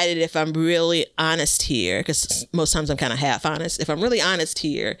decided if I'm really honest here, because most times I'm kind of half honest. If I'm really honest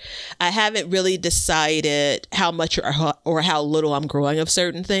here, I haven't really decided how much or how little I'm growing of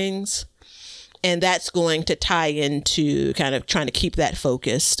certain things. And that's going to tie into kind of trying to keep that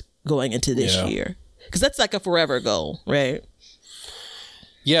focused going into this year. Because that's like a forever goal, right?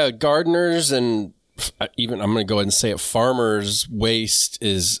 Yeah, gardeners and I'm going to go ahead and say it, farmers' waste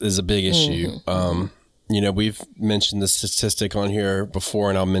is a big issue. We've mentioned the statistic on here before,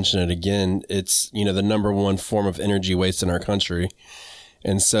 and I'll mention it again. It's, the number one form of energy waste in our country.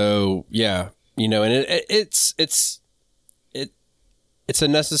 And so, and it's a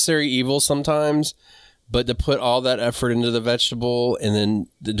necessary evil sometimes, but to put all that effort into the vegetable and then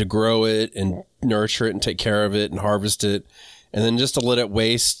to grow it and nurture it and take care of it and harvest it, and then just to let it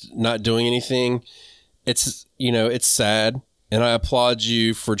waste, not doing anything, it's sad. And I applaud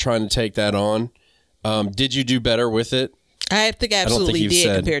you for trying to take that on. Did you do better with it? I think I absolutely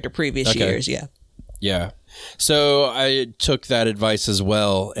did compared to previous years. Yeah. Yeah. So I took that advice as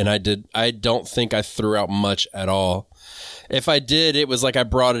well. And I don't think I threw out much at all. If I did, it was like I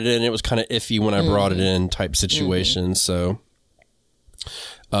brought it in. It was kind of iffy when I brought it in type situation. So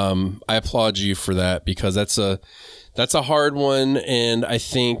I applaud you for that, because that's a hard one. And I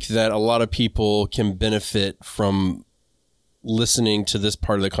think that a lot of people can benefit from listening to this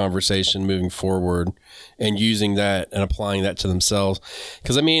part of the conversation moving forward and using that and applying that to themselves.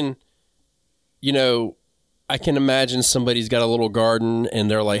 Because, I can imagine somebody's got a little garden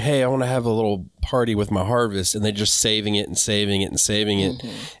and they're like, hey, I want to have a little party with my harvest, and they're just saving it and saving it and saving it.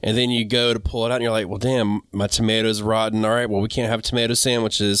 And then you go to pull it out and you're like, well, damn, my tomatoes rotten. All right, well, we can't have tomato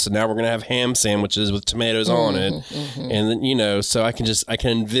sandwiches, so now we're going to have ham sandwiches with tomatoes on it. And then, so I can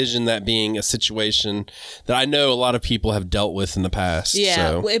envision that being a situation that I know a lot of people have dealt with in the past. Yeah,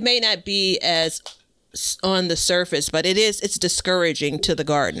 so. Well, it may not be as on the surface, but it's discouraging to the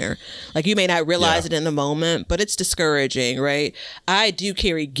gardener. Like, you may not realize it in the moment, but it's discouraging, right? I do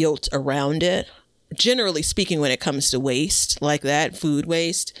carry guilt around it, generally speaking, when it comes to waste like that, food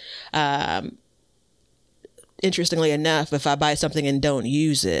waste. Interestingly enough, if I buy something and don't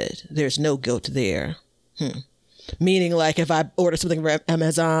use it, there's no guilt there. Meaning, like, if I order something from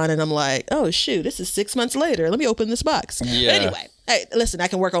Amazon and I'm like, oh shoot, this is 6 months later, let me open this box. Yeah. But anyway, hey, listen, I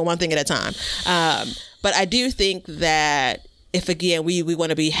can work on one thing at a time. But I do think that if, again, we want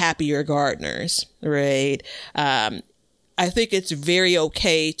to be happier gardeners, right? I think it's very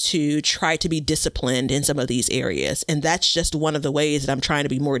okay to try to be disciplined in some of these areas. And that's just one of the ways that I'm trying to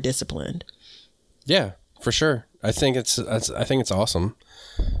be more disciplined. Yeah, for sure. I think it's awesome.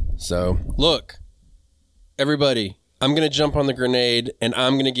 So look, everybody, I'm going to jump on the grenade and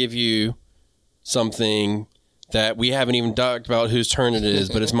I'm going to give you something that we haven't even talked about whose turn it is,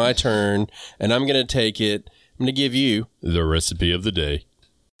 but it's my turn, and I'm going to take it. I'm going to give you the recipe of the day.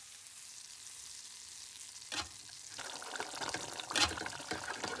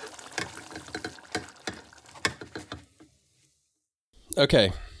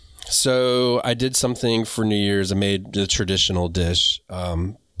 Okay, so I did something for New Year's. I made the traditional dish,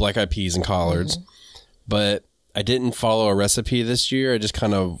 black eyed peas and collards, but I didn't follow a recipe this year. I just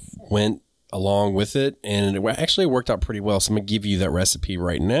kind of went along with it, and it actually worked out pretty well. So I'm going to give you that recipe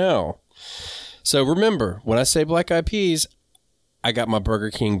right now. So remember, when I say black eyed peas, I got my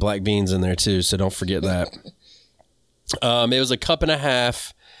Burger King black beans in there too, so don't forget that. It was 1.5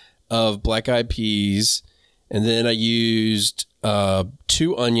 cups of black eyed peas, and then I used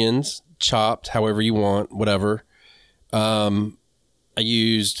 2 onions, chopped however you want, whatever. I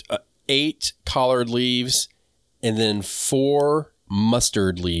used 8 collard leaves, and then 4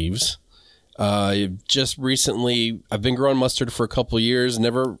 mustard leaves. Just recently, I've been growing mustard for a couple of years.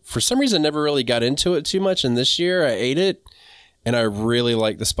 For some reason, never really got into it too much. And this year I ate it and I really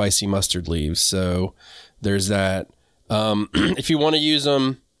like the spicy mustard leaves. So there's that. If you want to use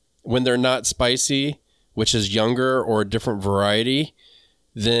them when they're not spicy, which is younger or a different variety,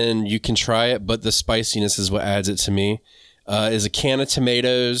 then you can try it. But the spiciness is what adds it to me. Is a can of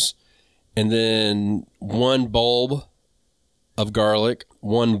tomatoes and then 1 bulb of garlic,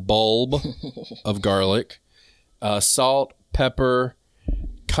 1 bulb of garlic, salt, pepper,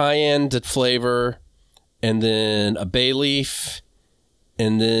 cayenne to flavor, and then a bay leaf,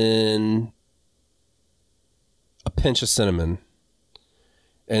 and then a pinch of cinnamon.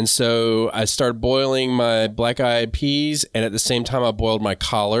 And so I started boiling my black-eyed peas, and at the same time I boiled my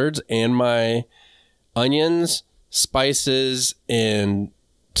collards and my onions, spices, and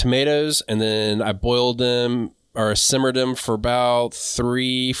tomatoes, and then I boiled them or simmered them for about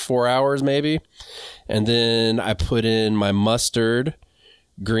 3-4 hours maybe. And then I put in my mustard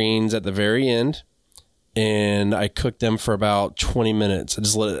greens at the very end, and I cooked them for about 20 minutes. I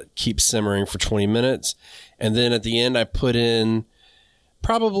just let it keep simmering for 20 minutes. And then at the end, I put in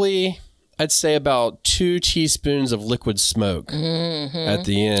probably, I'd say about 2 teaspoons of liquid smoke at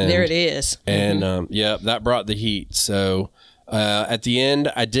the end. There it is. And that brought the heat. So at the end,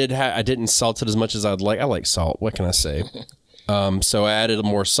 I didn't salt it as much as I'd like. I like salt. What can I say? So I added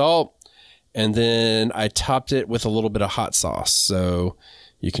more salt, And then I topped it with a little bit of hot sauce. So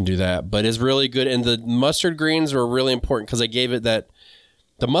you can do that. But it's really good. And the mustard greens were really important because I gave it that.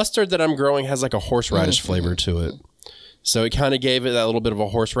 The mustard that I'm growing has like a horseradish flavor to it. So it kind of gave it that little bit of a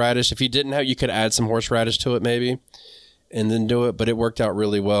horseradish. If you didn't have, you could add some horseradish to it maybe and then do it. But it worked out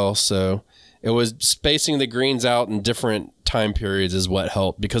really well. So it was spacing the greens out in different time periods is what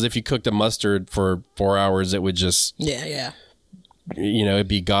helped. Because if you cooked a mustard for 4 hours, it would just, it'd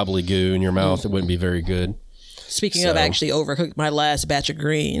be gobbly-goo in your mouth. It wouldn't be very good. Speaking of, actually overcooked my last batch of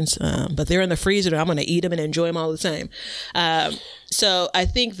greens, but they're in the freezer. I'm going to eat them and enjoy them all the same. So I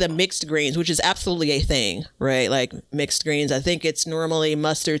think the mixed greens, which is absolutely a thing, right? Like mixed greens, I think it's normally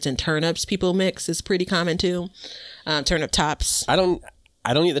mustards and turnips people mix is pretty common too. Turnip tops. I don't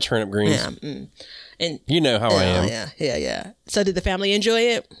eat the turnip greens. Yeah. And you know how I am. Yeah. So did the family enjoy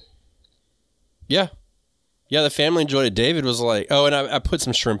it? Yeah. Yeah, the family enjoyed it. David was like, oh, and I put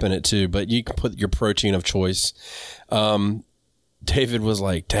some shrimp in it too, but you can put your protein of choice. David was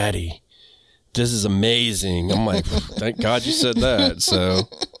like, Daddy, this this I'm like, thank God you said that. So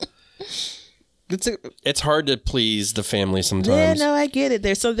it's hard to please the family sometimes. Yeah, no, I get it.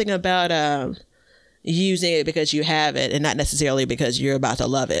 There's something about using it because you have it and not necessarily because you're about to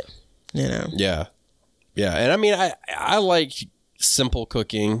love it, you know? Yeah. Yeah. And I mean, I like simple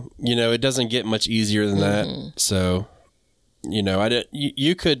cooking, it doesn't get much easier than that. So,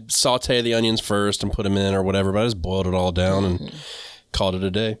 you could saute the onions first and put them in or whatever, but I just boiled it all down and called it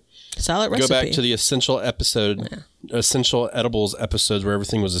a day. Solid recipe. Go back to the essential edibles episodes where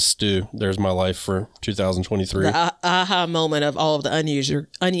everything was a stew. There's my life for 2023. The aha moment of all of the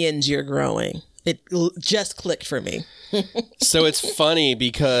onions you're growing. It just clicked for me. So it's funny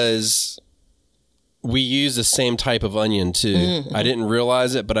because we use the same type of onion too. I didn't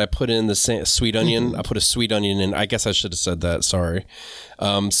realize it, but I put in the same sweet onion. I put a sweet onion in. I guess I should have said that. Sorry.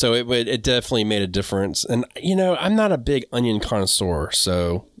 So it definitely made a difference. And I'm not a big onion connoisseur,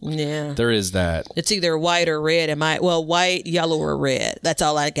 so yeah, there is that. It's either white or red. White, yellow, or red. That's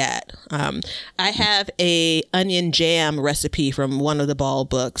all I got. I have a onion jam recipe from one of the Ball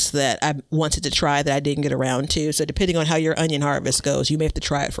books that I wanted to try that I didn't get around to. So depending on how your onion harvest goes, you may have to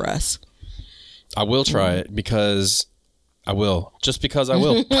try it for us. I will try it because I will. Just because I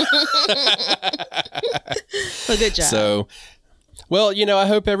will. Well, good job. So, I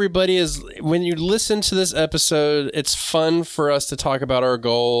hope everybody is, when you listen to this episode, it's fun for us to talk about our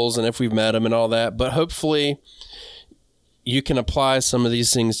goals and if we've met them and all that. But hopefully you can apply some of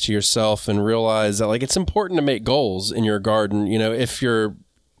these things to yourself and realize that it's important to make goals in your garden. If you're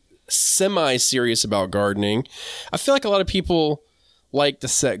semi-serious about gardening, I feel like a lot of people like to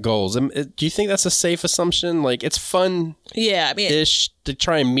set goals. Do you think that's a safe assumption? It's fun, ish to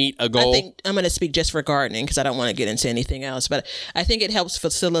try and meet a goal. I think I'm going to speak just for gardening because I don't want to get into anything else. But I think it helps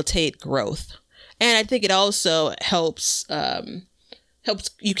facilitate growth, and I think it also helps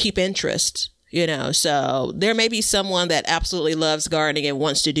you keep interest. So there may be someone that absolutely loves gardening and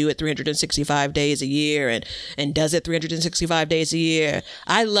wants to do it 365 days a year and does it 365 days a year.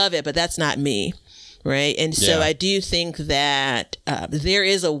 I love it, but that's not me. Right. And so I do think that there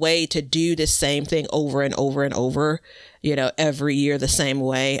is a way to do the same thing over and over and over, every year the same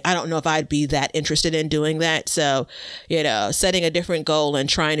way. I don't know if I'd be that interested in doing that. So, setting a different goal and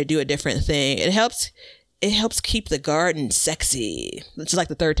trying to do a different thing, it helps keep the garden sexy. It's like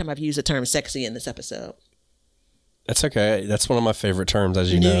the third time I've used the term sexy in this episode. That's okay. That's one of my favorite terms,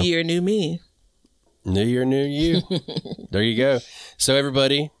 as you know. New year, new me. New year, new you. There you go. So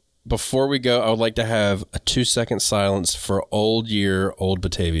everybody, before we go, I would like to have a 2-second silence for Old Year, Old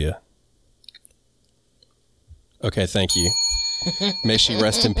Batavia. Okay, thank you. May she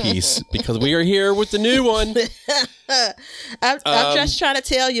rest in peace, because we are here with the new one. I'm just trying to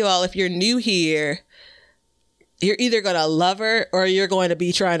tell you all, if you're new here, you're either going to love her or you're going to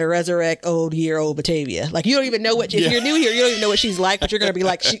be trying to resurrect Old Year, Old Batavia. You don't even know if you're new here, you don't even know what she's like, but you're going to be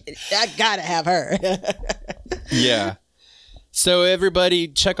like, I got to have her. Yeah. So everybody,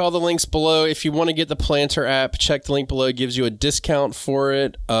 check all the links below. If you want to get the Planter app, check the link below. It gives you a discount for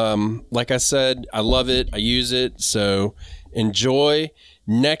it. Like I said, I love it. I use it. So enjoy.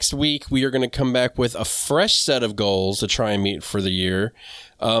 Next week, we are going to come back with a fresh set of goals to try and meet for the year.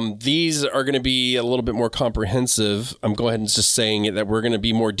 These are going to be a little bit more comprehensive. I'm going ahead and just saying it that we're going to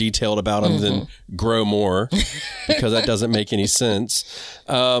be more detailed about them than grow more, because that doesn't make any sense.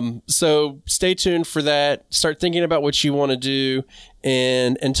 So stay tuned for that. Start thinking about what you want to do.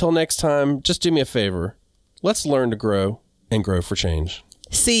 And until next time, just do me a favor. Let's learn to grow and grow for change.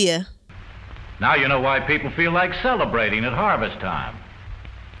 See ya. Now you know why people feel like celebrating at harvest time.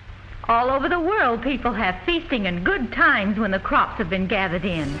 All over the world, people have feasting and good times when the crops have been gathered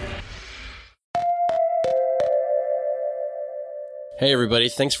in. Hey, everybody.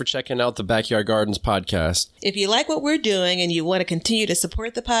 Thanks for checking out the Backyard Gardens podcast. If you like what we're doing and you want to continue to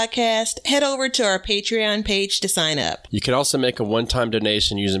support the podcast, head over to our Patreon page to sign up. You can also make a one-time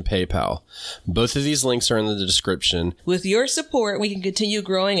donation using PayPal. Both of these links are in the description. With your support, we can continue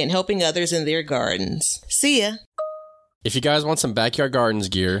growing and helping others in their gardens. See ya. If you guys want some Backyard Gardens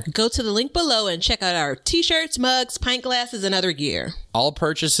gear, Go to the link below and check out our t-shirts, mugs, pint glasses, and other gear. all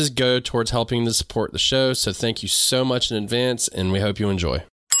purchases go towards helping to support the show, so thank you so much in advance, and we hope you enjoy.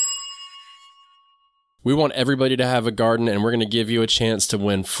 We want everybody to have a garden, and we're going to give you a chance to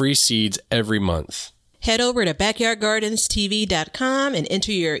win free seeds every month. Head over to backyardgardenstv.com and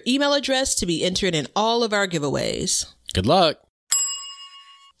enter your email address to be entered in all of our giveaways. Good luck!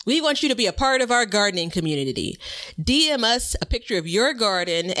 We want you to be a part of our gardening community. DM us a picture of your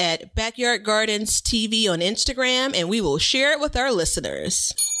garden at Backyard Gardens TV on Instagram, and we will share it with our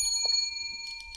listeners.